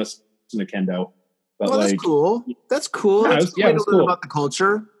ceremony, and one lesson of kendo. But that's cool. That's cool. Yeah, That's it was cool. About the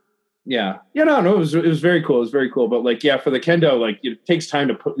culture. Yeah. No, it was very cool. It was very cool. But for the kendo, it takes time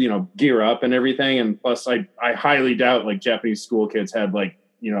to put, gear up and everything. And plus I highly doubt Japanese school kids had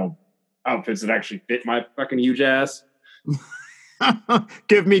outfits that actually fit my fucking huge ass.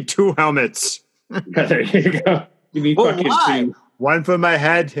 Give me 2 helmets. There you go. Give me fucking why? 2. One for my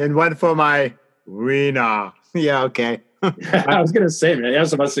head and one for my wiener. Yeah, okay. I was gonna say, man, I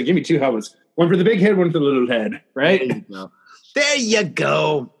was about to say, give me 2 helmets, one for the big head, one for the little head, right? There you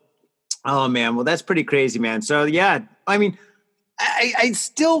go. Oh man, well that's pretty crazy, man. So yeah, I mean, I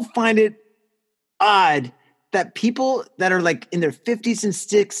still find it odd that people that are like in their 50s and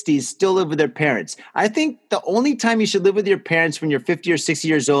 60s still live with their parents. I think the only time you should live with your parents when you're 50 or 60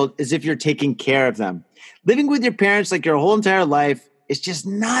 years old is if you're taking care of them. Living with your parents like your whole entire life is just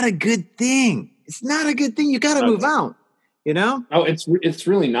not a good thing. It's not a good thing. You got to move out, you know? Oh, it's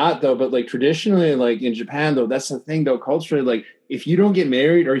really not though. But like traditionally, like in Japan though, that's the thing though, culturally, like if you don't get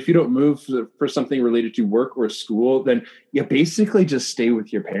married or if you don't move for something related to work or school, then you basically just stay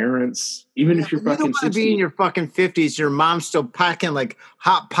with your parents. Even if you're fucking 60. You don't want to be in your fucking 50s. Your mom's still packing like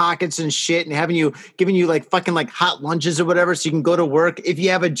hot pockets and shit and giving you like fucking like hot lunches or whatever so you can go to work if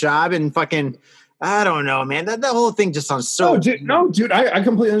you have a job and fucking, I don't know, man. That whole thing just sounds so. No, dude, I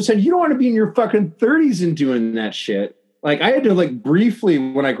completely understand. You don't want to be in your fucking 30s and doing that shit. Like I had to like briefly,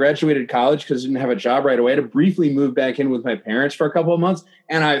 when I graduated college, because I didn't have a job right away, I had to briefly move back in with my parents for a couple of months.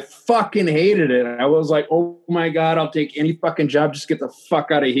 And I fucking hated it. I was like, oh my God, I'll take any fucking job. Just get the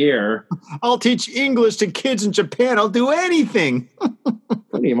fuck out of here. I'll teach English to kids in Japan. I'll do anything.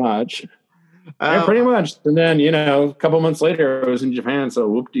 Pretty much. Yeah, pretty much. And then, a couple months later, I was in Japan. So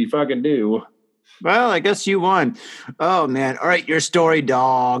whoop-de-fucking-do. Well, I guess you won. Oh, man. All right. Your story,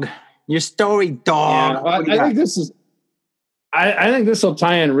 dog. Your story, dog. Yeah, well, I think this will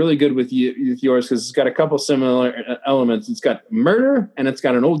tie in really good with yours because it's got a couple similar elements. It's got murder and it's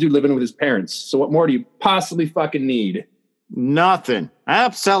got an old dude living with his parents. So what more do you possibly fucking need? Nothing.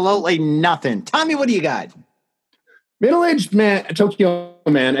 Absolutely nothing. Tell me, what do you got? Middle-aged Tokyo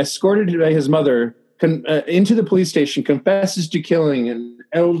man, escorted by his mother into the police station, confesses to killing an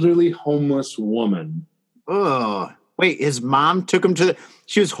elderly homeless woman. Oh, wait, his mom took him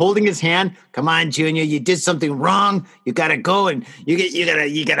she was holding his hand. Come on, Junior, you did something wrong. You got to go and you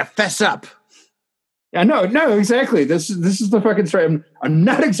got to fess up. Yeah, no, exactly. This is the fucking story. I'm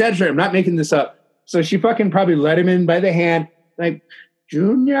not exaggerating. I'm not making this up. So she fucking probably let him in by the hand. Like,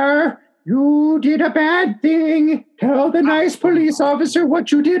 Junior, you did a bad thing. Tell the nice police officer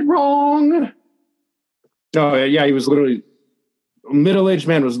what you did wrong. Oh, yeah, he was literally... Middle-aged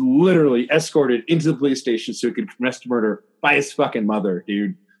man was literally escorted into the police station so he could confess to murder by his fucking mother,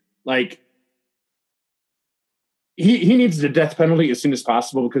 dude. Like, he needs the death penalty as soon as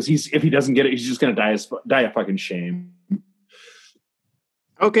possible because if he doesn't get it, he's just going to die of fucking shame.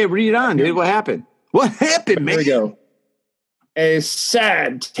 Okay, read it on, dude. What happened? What happened, man? Here we go. A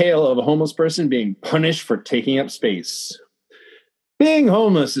sad tale of a homeless person being punished for taking up space. Being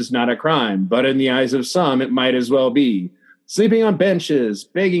homeless is not a crime, but in the eyes of some, it might as well be. Sleeping on benches,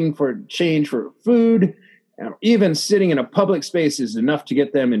 begging for change for food, and even sitting in a public space is enough to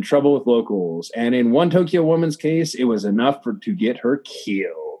get them in trouble with locals. And in one Tokyo woman's case, it was enough to get her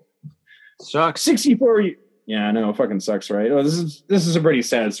killed. Sucks. 64. Yeah, I know. It fucking sucks, right? Well, this is a pretty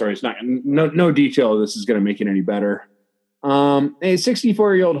sad story. It's no detail of this is going to make it any better. A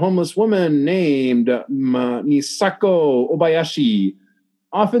 64-year-old homeless woman named Misako Obayashi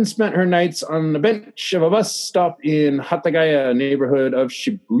often spent her nights on the bench of a bus stop in Hatagaya neighborhood of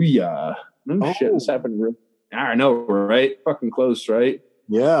Shibuya. Oh, shit, this happened. I know, right? Fucking close, right?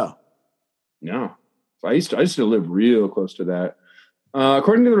 Yeah. No. So I used to live real close to that.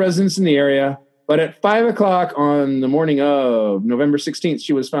 According to the residents in the area, but at 5:00 on the morning of November 16th,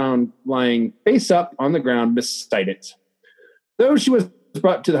 she was found lying face up on the ground beside it. Though she was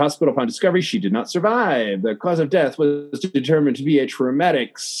brought to the hospital upon discovery, she did not survive. The cause of death was determined to be a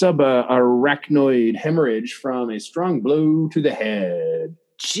traumatic subarachnoid hemorrhage from a strong blow to the head.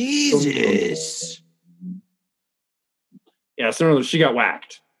 Jesus. Yeah, so she got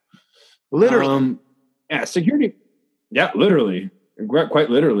whacked. Literally. Yeah, security. Yeah, literally. Quite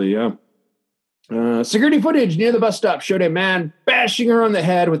literally, yeah. Security footage near the bus stop showed a man bashing her on the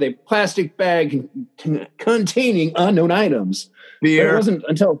head with a plastic bag containing unknown items. Beer. But it wasn't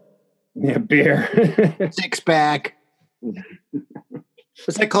until... Yeah, beer. 6-pack.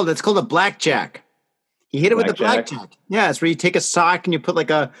 What's that called? It's called a blackjack. He hit it with the blackjack. Yeah, it's where you take a sock and you put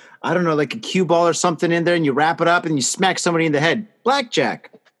like a cue ball or something in there and you wrap it up and you smack somebody in the head. Blackjack.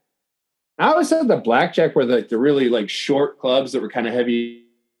 I always said the blackjack were the really like short clubs that were kind of heavy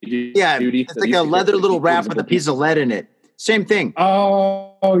duty. It's like a leather little wrap with a piece of lead in it. Same thing.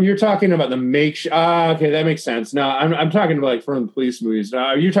 Oh, you're talking about the makeshift. Okay, that makes sense. No, I'm talking about like from the police movies.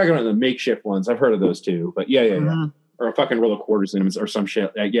 You're talking about the makeshift ones. I've heard of those too. But yeah. Or a fucking roll of quarters in them or some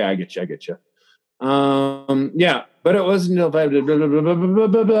shit. Yeah, I get you. Yeah, but it wasn't until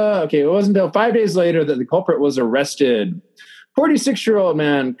it wasn't until 5 days later that the culprit was arrested. 46-year-old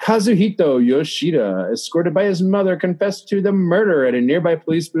man Kazuhito Yoshida, escorted by his mother, confessed to the murder at a nearby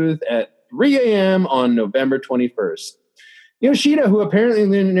police booth at 3 a.m. on November 21st. Yoshida, who apparently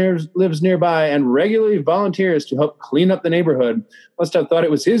lives nearby and regularly volunteers to help clean up the neighborhood, must have thought it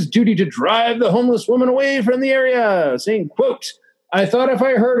was his duty to drive the homeless woman away from the area, saying, quote, "I thought if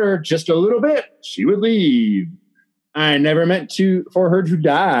I hurt her just a little bit, she would leave. I never meant for her to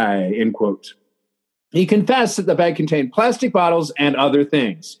die," end quote. He confessed that the bag contained plastic bottles and other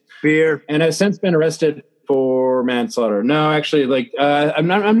things. Beer. And has since been arrested for manslaughter. No, actually, I'm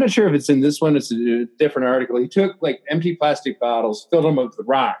not sure if it's in this one. It's a different article. He took empty plastic bottles, filled them with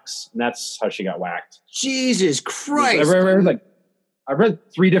rocks, and that's how she got whacked. Jesus Christ! I've read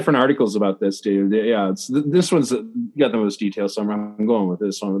 3 different articles about this, dude. Yeah, this one's got the most details, so I'm going with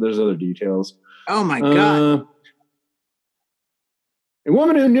this one. But there's other details. Oh my God! A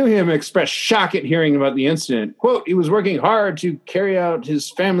woman who knew him expressed shock at hearing about the incident. Quote, "He was working hard to help out at his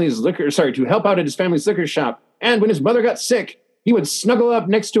family's liquor shop. And when his mother got sick, he would snuggle up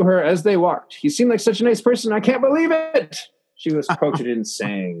next to her as they walked. He seemed like such a nice person. I can't believe it," she was quoted in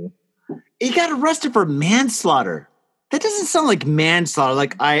saying. He got arrested for manslaughter. That doesn't sound like manslaughter.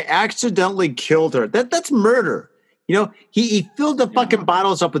 Like, I accidentally killed her. That's murder. You know, he filled the fucking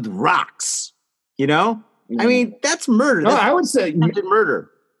bottles up with rocks. You know? I mean, that's murder. That's I would say murder.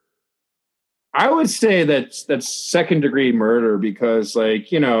 I would say that's second degree murder because,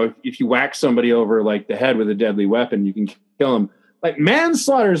 if you whack somebody over the head with a deadly weapon, you can kill them. Like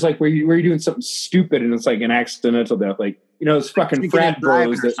manslaughter is where you're doing something stupid and it's like an accidental death. Those fucking frat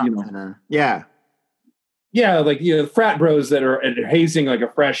bros that frat bros that are hazing a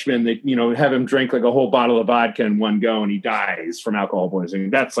freshman. They have him drink a whole bottle of vodka in one go and he dies from alcohol poisoning.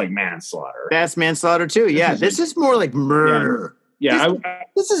 That's manslaughter. That's manslaughter too. Yeah, this is more like murder. Yeah,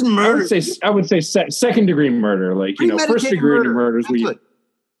 this is murder. I would say second degree murder. First degree murders. He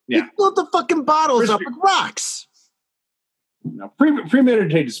filled the fucking bottles up with rocks. No,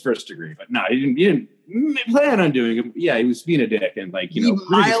 premeditated is first degree, but no, he didn't plan on doing it. Yeah, he was being a dick and he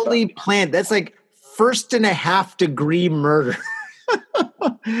mildly planned. That's like 1.5 degree murder.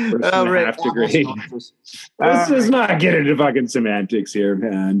 1.5 degree. Let's just not get into fucking semantics here,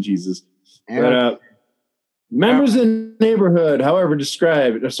 man. Jesus. But, members of the neighborhood, however,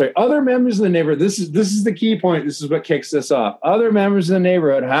 other members of the neighborhood. This is the key point. This is what kicks this off. Other members of the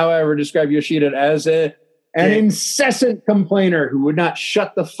neighborhood, however, describe Yoshida as an incessant complainer who would not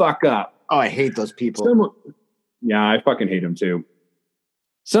shut the fuck up. Oh, I hate those people. I fucking hate them too.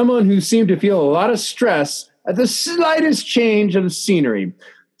 Someone who seemed to feel a lot of stress at the slightest change of scenery,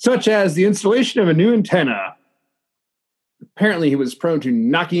 such as the installation of a new antenna. Apparently, he was prone to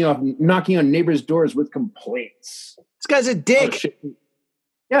knocking on neighbors' doors with complaints. This guy's a dick.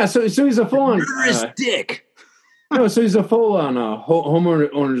 Yeah, so he's a full-on murderous dick. No, so he's a full-on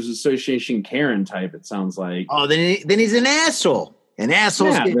homeowners association Karen type. It sounds like. Oh, then he's an asshole. And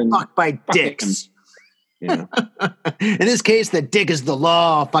assholes get fucked by dicks. Yeah. In this case, the dick is the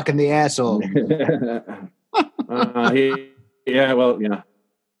law. Fucking the asshole. Yeah.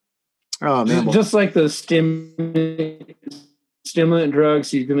 Oh man! Just like the stimulant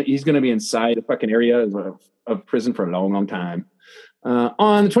drugs, he's gonna be inside the fucking area of prison for a long, long time.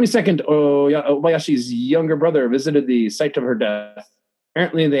 On the 22nd, Obayashi's younger brother visited the site of her death.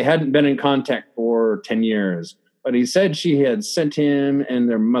 Apparently, they hadn't been in contact for 10 years, but he said she had sent him and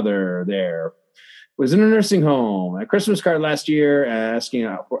their mother there. It was in a nursing home. A Christmas card last year asking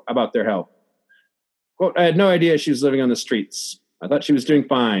about their health. Quote, "I had no idea she was living on the streets. I thought she was doing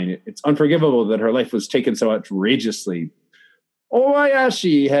fine. It's unforgivable that her life was taken so outrageously."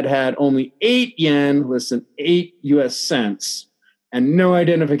 Obayashi had only 8 yen, listen, 8 US cents, and no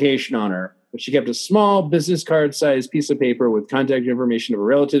identification on her, but she kept a small business card-sized piece of paper with contact information of her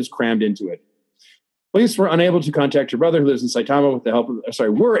relatives crammed into it. Police were unable to contact her brother who lives in Saitama with the help of,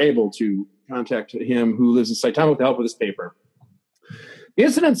 were able to contact him who lives in Saitama with the help of this paper. The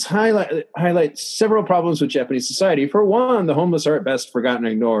incidents highlight several problems with Japanese society. For one, the homeless are at best forgotten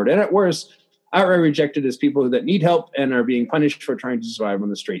and ignored, and at worst, outright rejected as people that need help and are being punished for trying to survive on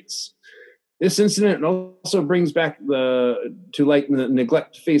the streets. This incident also brings back to light the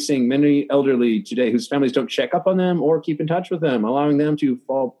neglect facing many elderly today whose families don't check up on them or keep in touch with them, allowing them to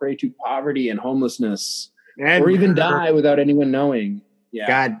fall prey to poverty and homelessness, or even die without anyone knowing. Yeah.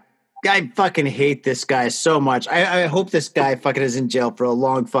 God, I fucking hate this guy so much. I hope this guy fucking is in jail for a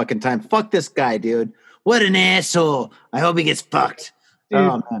long fucking time. Fuck this guy, dude. What an asshole. I hope he gets fucked. Dude,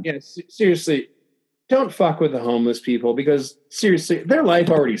 oh, man. Yeah, seriously, don't fuck with the homeless people because, seriously, their life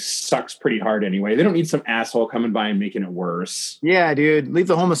already sucks pretty hard anyway. They don't need some asshole coming by and making it worse. Yeah, dude. Leave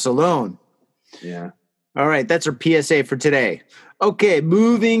the homeless alone. Yeah. All right, that's our PSA for today. Okay,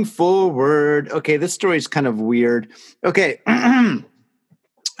 moving forward. Okay, this story is kind of weird. Okay.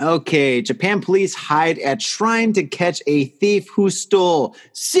 Okay, Japan police hide at shrine to catch a thief who stole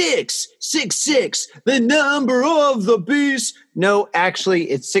 666, the number of the beast. No, actually,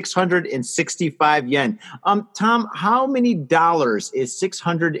 it's 665 yen. Tom, how many dollars is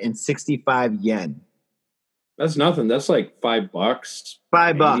 665 yen? That's nothing. That's like $5.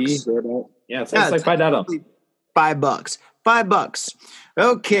 $5. Yeah, that's like $5. $5. $5.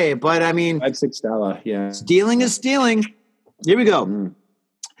 Okay, but I mean, $5-6. Yeah, stealing is stealing. Here we go.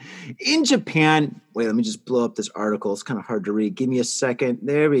 In Japan, wait, let me just blow up this article. It's kind of hard to read. Give me a second.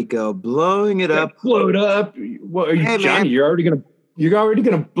 There we go. Blowing it up. Blow it up. What are you, Hey, Johnny? man. You're already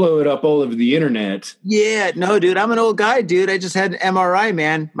gonna blow it up all over the internet. Yeah, no, dude. I'm an old guy, dude. I just had an MRI,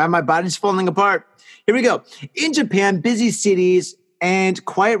 man. My body's falling apart. Here we go. In Japan, busy cities and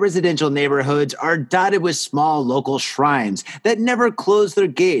quiet residential neighborhoods are dotted with small local shrines that never close their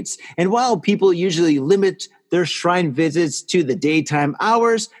gates. And while people usually limit their shrine visits to the daytime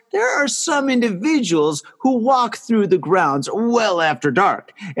hours, there are some individuals who walk through the grounds well after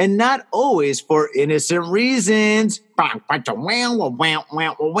dark, and not always for innocent reasons, or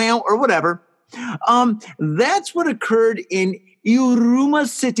whatever. That's what occurred in Iruma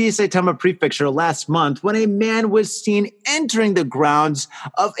City, Saitama Prefecture last month when a man was seen entering the grounds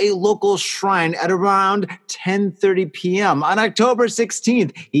of a local shrine at around 10:30 p.m. On October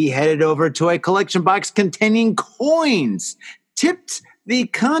 16th. He headed over to a collection box containing coins, tipped the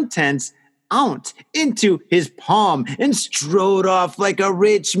contents out into his palm, and strode off like a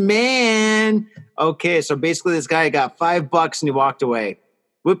rich man. Okay, so basically this guy got $5 and he walked away.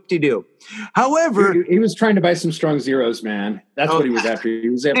 Whoop-de-doo. However, He was trying to buy some strong zeros, man. That's what he was after. He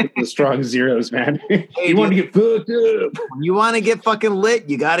was after the strong zeros, man. He wanted to get fucked up. when you want to get fucking lit,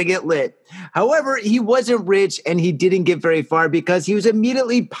 you got to get lit. However, he wasn't rich and he didn't get very far because he was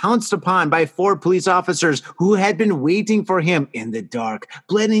immediately pounced upon by 4 police officers who had been waiting for him in the dark,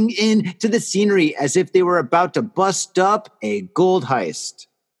 blending in to the scenery as if they were about to bust up a gold heist.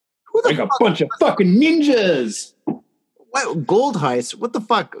 Who the Like a bunch of fucking ninjas. What, gold heist? What the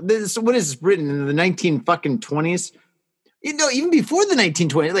fuck? What is this written in the 1920s? You know, even before the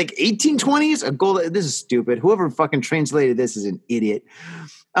 1920s, like 1820s, a gold. This is stupid. Whoever fucking translated this is an idiot.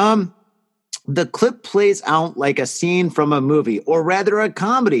 The clip plays out like a scene from a movie, or rather a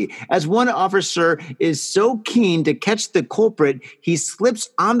comedy, as one officer is so keen to catch the culprit, he slips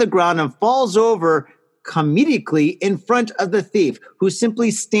on the ground and falls over comedically in front of the thief, who simply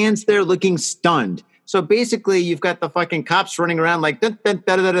stands there looking stunned. So basically, you've got the fucking cops running around like, and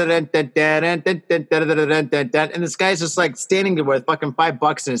this guy's just like standing there with fucking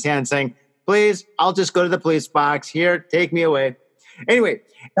 $5 in his hand saying, please, I'll just go to the police box. Here, take me away. Anyway.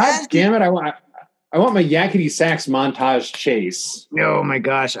 God damn it. I want my yakety sax montage chase. Oh my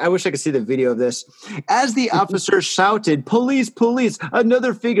gosh. I wish I could see the video of this. As the officer shouted, police, police,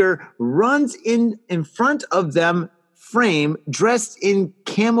 another figure runs in front of them, frame, dressed in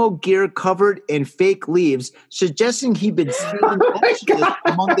camo gear covered in fake leaves, suggesting he'd been stealing vegetables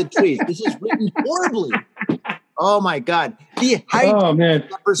among the trees. This is written horribly. Oh my God. The man,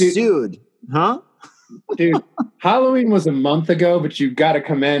 pursued. Huh? Dude, Halloween was a month ago, but you got to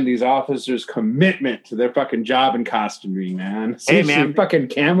commend these officers' commitment to their fucking job and costuming, man. Hey, man. Fucking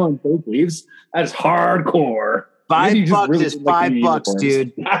camo and fake leaves. That is hardcore. $5 is $5,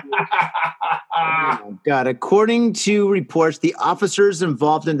 dude. Oh, God. According to reports, the officers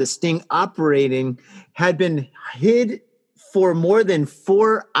involved in the sting operating had been hid for more than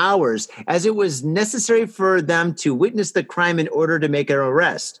 4 hours, as it was necessary for them to witness the crime in order to make an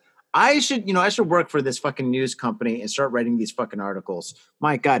arrest. I should work for this fucking news company and start writing these fucking articles.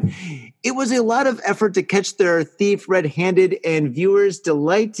 My God. It was a lot of effort to catch their thief red-handed, and viewers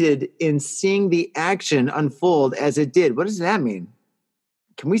delighted in seeing the action unfold as it did. What does that mean?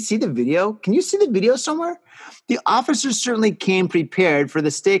 Can we see the video? Can you see the video somewhere? The officers certainly came prepared for the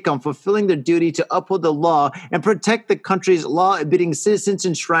stake on fulfilling their duty to uphold the law and protect the country's law-abiding citizens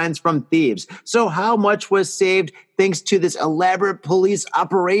and shrines from thieves. So how much was saved thanks to this elaborate police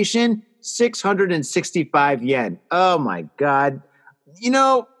operation? 665 yen. Oh my God.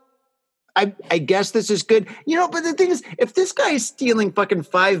 I guess this is good. But the thing is, if this guy is stealing fucking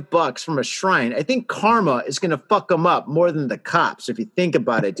 $5 from a shrine, I think karma is going to fuck him up more than the cops, if you think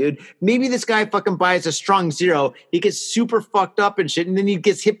about it, dude. Maybe this guy fucking buys a strong zero, he gets super fucked up and shit, and then he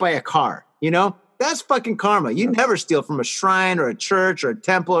gets hit by a car, That's fucking karma. You never steal from a shrine or a church or a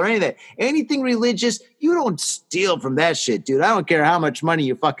temple or any of that. Anything religious, you don't steal from that shit, dude. I don't care how much money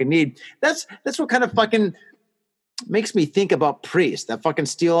you fucking need. That's what kind of fucking makes me think about priests that fucking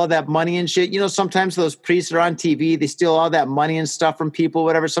steal all that money and shit. You know, sometimes those priests are on TV, they steal all that money and stuff from people,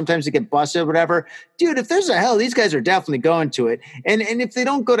 whatever. Sometimes they get busted, whatever. Dude, if there's a hell, these guys are definitely going to it. And if they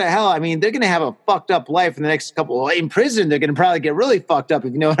don't go to hell, I mean, they're going to have a fucked up life in the next couple. In prison, they're going to probably get really fucked up,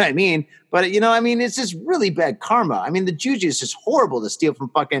 if you know what I mean. But, you know, I mean, it's just really bad karma. I mean, the juju is just horrible to steal from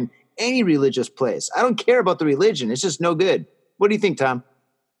fucking any religious place. I don't care about the religion. It's just no good. What do you think, Tom?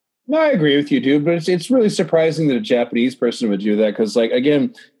 No, I agree with you, dude. But it's really surprising that a Japanese person would do that because, like,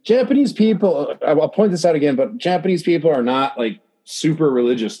 again, Japanese people. I'll point this out again, but Japanese people are not like super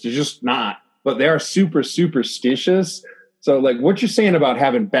religious. They're just not. But they are super superstitious. So, like, what you're saying about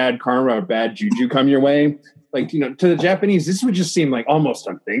having bad karma or bad juju come your way, like, you know, to the Japanese, this would just seem like almost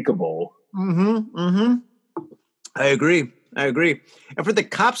unthinkable. Mm-hmm. Mm-hmm. I agree. And for the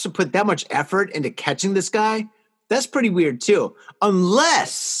cops to put that much effort into catching this guy. That's pretty weird too.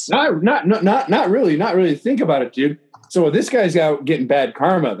 Unless not really. Think about it, dude. So this guy's out getting bad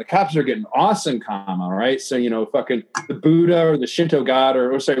karma. The cops are getting awesome karma, right? So, you know, fucking the Buddha or the Shinto god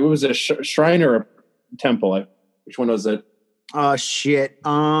or sorry, what was it, a shrine or a temple? Which one was it? Shit.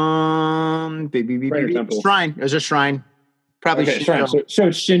 Shrine. There's a shrine. Probably okay, shrine. So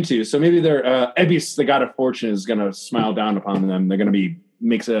it's Shinto. So maybe they're Ebis, the god of fortune, is going to smile down upon them. They're going to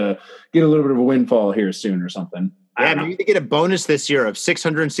get a little bit of a windfall here soon or something. Yeah, maybe they get a bonus this year of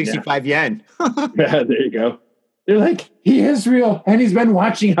 665 yen. Yeah, there you go. They're like, he is real, and he's been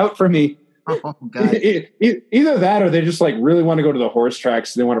watching out for me. Oh, God. Either that, or they just like really want to go to the horse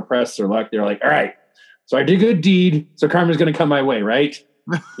tracks. They want to press their luck. They're like, all right, so I did a good deed, so karma's going to come my way, right?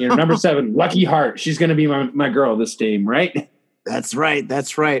 You know, number 7, Lucky Heart. She's going to be my girl this game, right? That's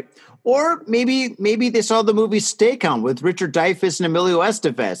right. Or maybe they saw the movie Steakhound with Richard Dreyfuss and Emilio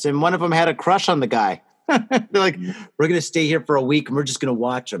Estevez, and one of them had a crush on the guy. They're like, we're going to stay here for a week, and we're just going to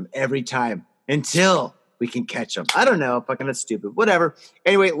watch him every time until we can catch him. I don't know. Fucking that's stupid. Whatever.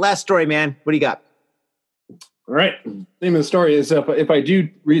 Anyway, last story, man. What do you got? All right. Name of the story is if I do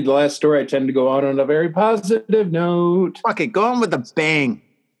read the last story, I tend to go out on a very positive note. Fuck it. Go on with a bang.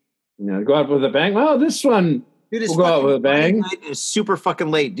 Go out with a bang. Well, this one... Dude, we'll go out with a bang. It's super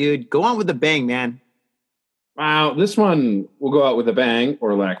fucking late, dude. Go on with a bang, man. Wow, this one will go out with a bang,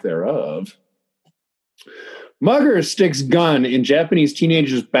 or lack thereof. Mugger sticks gun in Japanese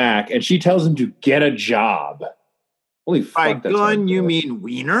teenager's back, and she tells him to get a job. Holy fuck! By gun, you mean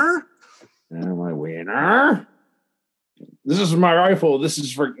wiener? My wiener. This is my rifle. This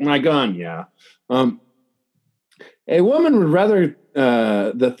is for my gun. Yeah. A woman would rather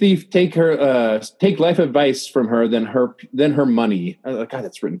the thief take life advice from her than her money. God,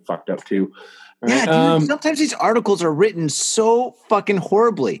 that's written fucked up too. Right? Yeah, dude, sometimes these articles are written so fucking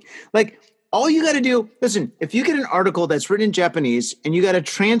horribly. Like, all you got to do, listen, if you get an article that's written in Japanese and you got to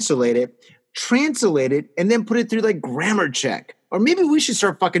translate it, and then put it through like grammar check. Or maybe we should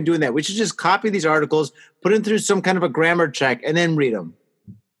start fucking doing that. We should just copy these articles, put them through some kind of a grammar check, and then read them.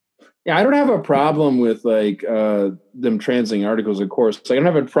 Yeah, I don't have a problem with like them translating articles, of course. Like, I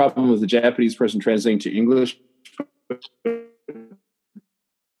don't have a problem with the Japanese person translating to English.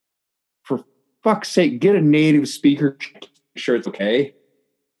 For fuck's sake, get a native speaker. Sure, it's okay.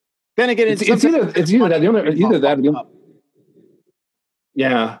 Then again, it's either that.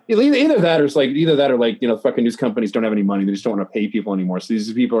 Yeah, either that or like, you know, fucking news companies don't have any money. They just don't want to pay people anymore. So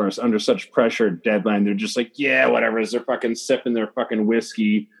these people are under such pressure, deadline. They're just like, yeah, whatever. They're fucking sipping their fucking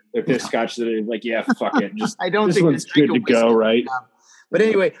whiskey, their piss scotch. They're like, yeah, fuck it. Just I don't this think one's good to go, right? But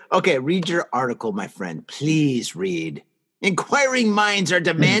anyway, okay, read your article, my friend. Please read. Inquiring minds are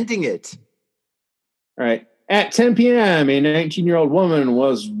demanding it. All right. At 10 p.m., a 19-year-old woman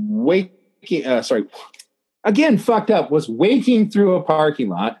was again, fucked up, was waking through a parking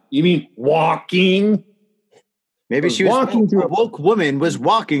lot. You mean walking? Maybe she was walking through. A woke woman was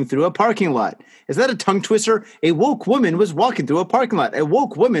walking through a parking lot. Is that a tongue twister? A woke woman was walking through a parking lot. A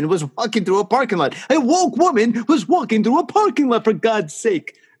woke woman was walking through a parking lot. A woke woman was walking through a parking lot, for God's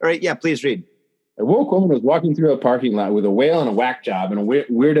sake. All right, yeah, please read. A woke woman was walking through a parking lot with a whale and a whack job and a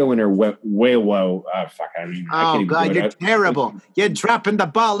weirdo in her whale. Oh, God, you're terrible. You're dropping the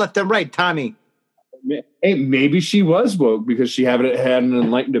ball left and right, Tommy. Hey, maybe she was woke because she had an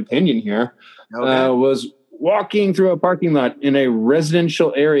enlightened opinion here. Okay. Was walking through a parking lot in a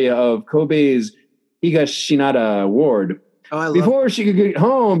residential area of Kobe's Higashinada ward. Before she could get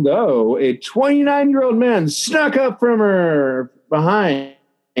home, though, a 29-year-old man snuck up from her behind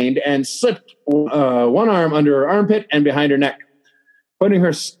and slipped one arm under her armpit and behind her neck, putting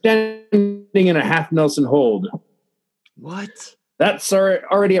her standing in a half Nelson hold. What? That's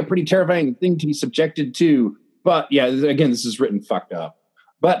already a pretty terrifying thing to be subjected to. But yeah, again, this is written fucked up.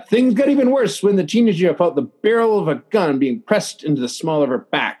 But things got even worse when the teenager felt the barrel of a gun being pressed into the small of her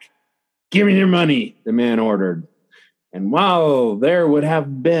back. "Give me your money," the man ordered. And while there would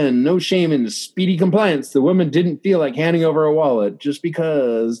have been no shame in speedy compliance, the woman didn't feel like handing over a wallet just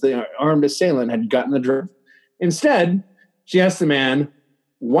because the armed assailant had gotten the drug. Instead, she asked the man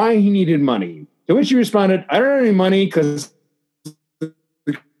why he needed money, to which he responded, "I don't have any money because the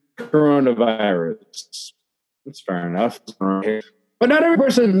coronavirus." That's fair enough. But not every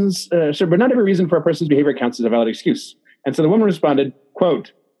reason for a person's behavior counts as a valid excuse. And so the woman responded,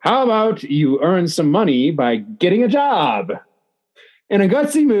 quote, "How about you earn some money by getting a job?" In a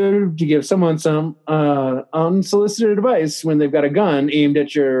gutsy move to give someone some unsolicited advice when they've got a gun aimed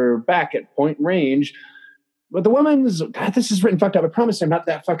at your back at point range. But the woman's, God, this is written fucked up. I promise I'm not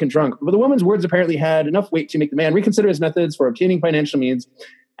that fucking drunk. But the woman's words apparently had enough weight to make the man reconsider his methods for obtaining financial means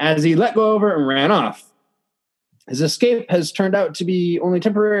as he let go of her and ran off. His escape has turned out to be only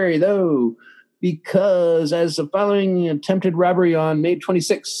temporary, though, because as of following attempted robbery on May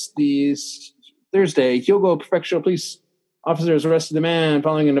 26th, Thursday, Hyogo Prefectural Police officers arrested the man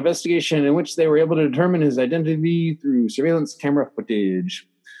following an investigation in which they were able to determine his identity through surveillance camera footage.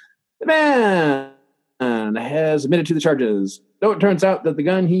 The man has admitted to the charges, though it turns out that the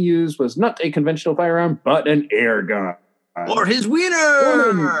gun he used was not a conventional firearm, but an air gun. Or his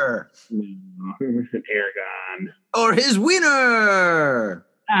wiener! An air gun. Or his wiener!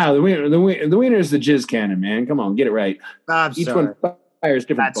 Ah, the wiener is the jizz cannon, man. Come on, get it right. I'm Each sorry. one fires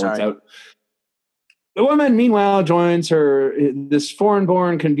different That's bullets all right. out. The woman, meanwhile, joins this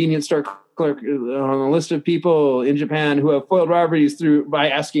foreign-born convenience store clerk on a list of people in Japan who have foiled robberies by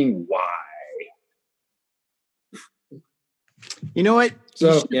asking why. You know what? So,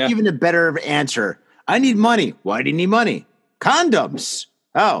 You should have given a better answer. I need money. Why do you need money? Condoms.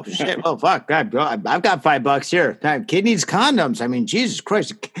 Oh, shit. Well, fuck. I've got $5 here. Kid needs condoms. I mean, Jesus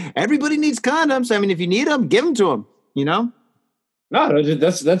Christ. Everybody needs condoms. I mean, if you need them, give them to them, you know? No,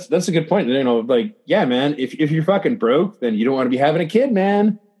 that's a good point. You know, like, yeah, man, if you're fucking broke, then you don't want to be having a kid,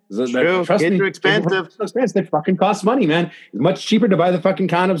 man. True. Trust Kids me, are expensive. They fucking cost money, man. It's much cheaper to buy the fucking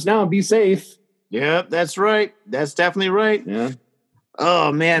condoms now and be safe. Yep, that's right. That's definitely right. Yeah.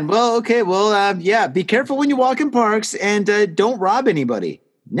 Oh, man. Well, okay. Well, yeah, be careful when you walk in parks and don't rob anybody.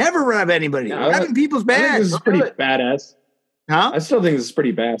 Never rob anybody. Yeah, Robbing people's I think bags. this is pretty badass. Huh? I still think this is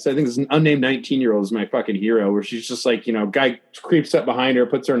pretty badass. I think this unnamed 19-year-old is my fucking hero, where she's just like, you know, guy creeps up behind her,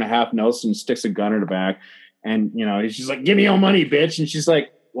 puts her in a half Nelson, sticks a gun in her back. And, you know, she's like, "Give me your money, bitch." And she's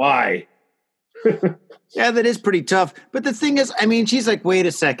like, "Why?" Yeah, that is pretty tough. But the thing is, I mean, she's like, wait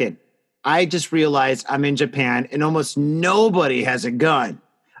a second. I just realized I'm in Japan and almost nobody has a gun.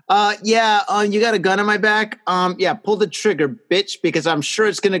 You got a gun on my back? Yeah, pull the trigger, bitch, because I'm sure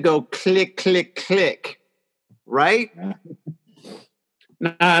it's going to go click, click, click. Right?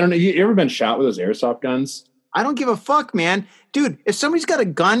 Nah, I don't know. You ever been shot with those airsoft guns? I don't give a fuck, man. Dude, if somebody's got a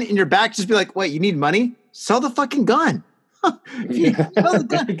gun in your back, just be like, wait, you need money? Sell the fucking gun. Sell the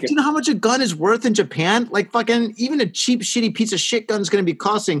gun. Do you know how much a gun is worth in Japan? Like fucking, even a cheap, shitty piece of shit gun is going to be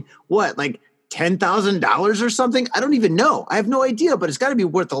costing what? Like $10,000 or something? I don't even know. I have no idea, but it's got to be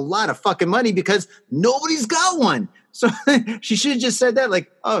worth a lot of fucking money because nobody's got one. So she should have just said that,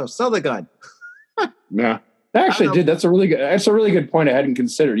 like, oh, sell the gun. Yeah. Actually, dude, that's a really good point I hadn't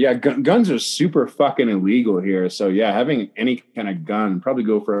considered. Yeah, guns are super fucking illegal here. So yeah, having any kind of gun, probably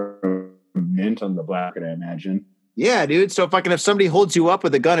go for a mint on the black, I imagine. Yeah, dude. So if somebody holds you up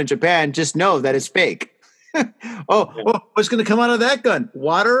with a gun in Japan, just know that it's fake. What's going to come out of that gun?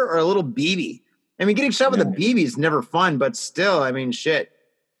 Water or a little BB? I mean, getting shot with a BB is never fun, but still, I mean, shit.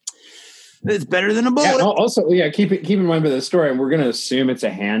 It's better than a bullet. Yeah, also, yeah, keep in mind with this story, and we're going to assume it's a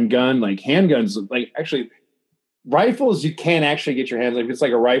handgun. Like handguns, like actually, rifles you can't actually get your hands. Like if it's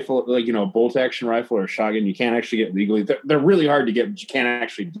like a rifle, like a bolt action rifle or a shotgun, you can't actually get legally. They're really hard to get, but you can't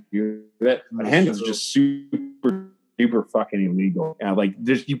actually do that. But handguns are just super duper fucking illegal. Like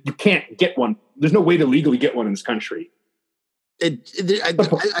you can't get one. There's no way to legally get one in this country.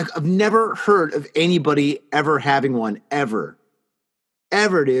 I've never heard of anybody ever having one ever,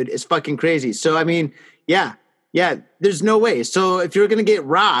 dude. It's fucking crazy. So I mean, yeah, there's no way. So if you're going to get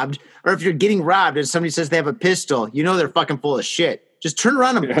robbed or if you're getting robbed and somebody says they have a pistol, you know they're fucking full of shit. Just turn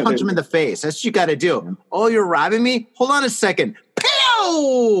around and punch them in the face. That's what you got to do. Oh, you're robbing me? Hold on a second.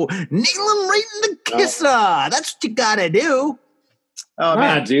 Pow! Nail him right in the kisser. That's what you got to do. Oh,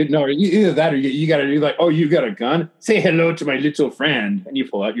 man. Dude. No, either that or you got to do like, oh, you got a gun? Say hello to my little friend. And you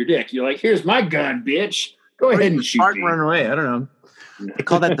pull out your dick. You're like, here's my gun, bitch. Go ahead and shoot me. Run away. I don't know. They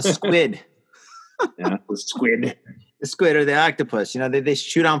call that the squid. Yeah, the squid. The squid or the octopus. They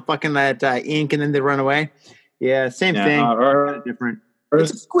shoot on fucking that ink and then they run away. Yeah, same thing. Or different.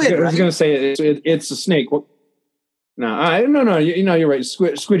 It's a squid, I was right? going to say it's a snake. Well, no. You're right.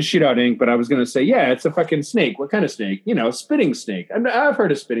 Squid shoot out ink. But I was going to say, yeah, it's a fucking snake. What kind of snake? Spitting snake. I've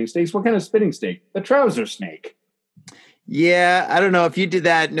heard of spitting snakes. What kind of spitting snake? The trouser snake. Yeah, I don't know. If you did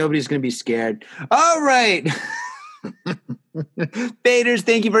that, nobody's going to be scared. All right. Faders,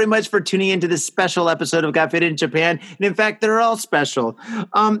 thank you very much for tuning into this special episode of Got Faded in Japan. And in fact, they're all special.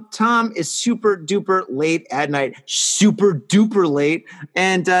 Tom is super duper late at night. Super duper late.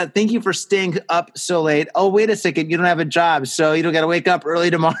 And thank you for staying up so late. Oh, wait a second. You don't have a job, so you don't got to wake up early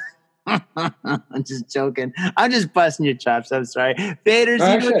tomorrow. I'm just joking. I'm just busting your chops. I'm sorry. Faders,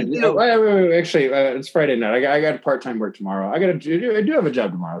 Actually, it's Friday night. I got part-time work tomorrow. I do have a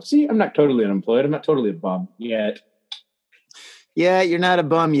job tomorrow. See, I'm not totally unemployed. I'm not totally a bum yet. Yeah, you're not a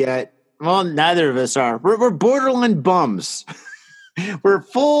bum yet. Well, neither of us are. We're borderline bums. We're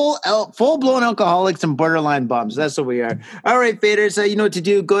full-blown alcoholics and borderline bums. That's what we are. All right, Faders, you know what to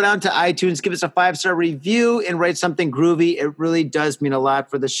do. Go down to iTunes, give us a 5-star review, and write something groovy. It really does mean a lot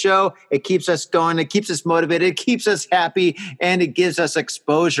for the show. It keeps us going. It keeps us motivated. It keeps us happy, and it gives us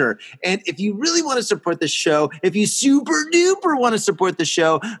exposure. And if you really want to support the show, if you super-duper want to support the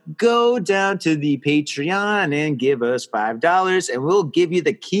show, go down to the Patreon and give us $5, and we'll give you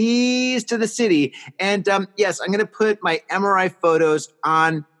the keys to the city. And, yes, I'm going to put my MRI photos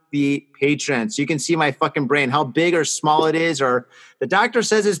on the Patreon, so you can see my fucking brain, how big or small it is, or the doctor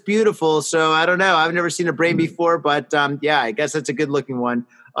says it's beautiful. So I don't know. I've never seen a brain before, but yeah, I guess that's a good looking one.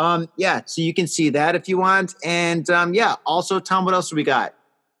 Yeah, so you can see that if you want. And yeah, also, Tom, what else do we got?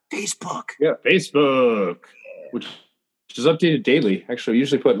 Facebook. Yeah, Facebook, which is updated daily. Actually, I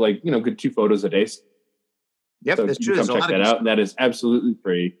usually put good 2 photos a day. Yep, so that's true. Come check that out. And that is absolutely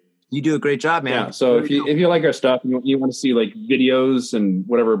free. You do a great job, man. Yeah. So if you like our stuff, you want to see videos and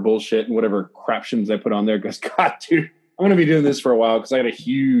whatever bullshit and whatever craptions I put on there, because God, dude, I'm going to be doing this for a while because I got a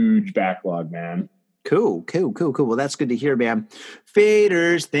huge backlog, man. Cool. Well, that's good to hear, man.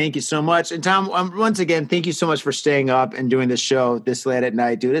 Faders, thank you so much. And Tom, once again, thank you so much for staying up and doing this show this late at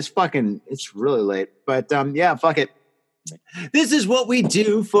night, dude. It's really late, but yeah, fuck it. This is what we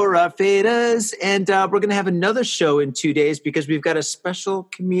do for our Faders, and we're going to have another show in 2 days because we've got a special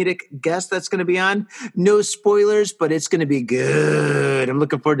comedic guest that's going to be on. No spoilers, but it's going to be good. I'm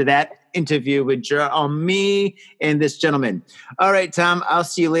looking forward to that interview with me and this gentleman. All right, Tom, I'll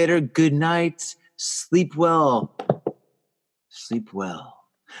see you later. Good night. Sleep well. Sleep well.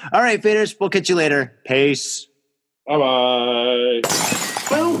 All right, Faders, we'll catch you later. Peace. Bye-bye.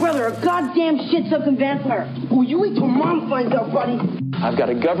 My own brother, a goddamn shit-sucking vampire. Will you wait till Mom finds out, buddy? I've got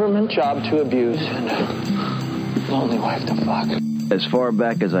a government job to abuse and a lonely wife to fuck. As far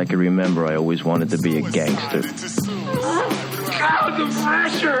back as I can remember, I always wanted to be a gangster. God, the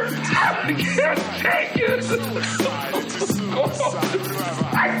pressure! I can't take it!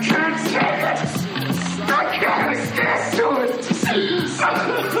 I can't take it! I can't stand to it!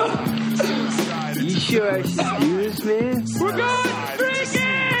 You sure I should do this, man? We're going freaking!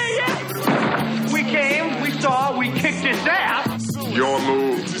 We came, we saw, we kicked his ass! Your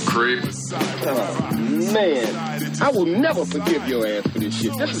move, creep. Oh, man. I will never forgive your ass for this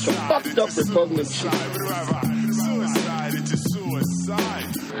shit. This is some fucked up repugnant shit.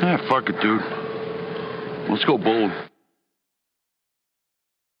 Ah, fuck it, dude. Let's go bold.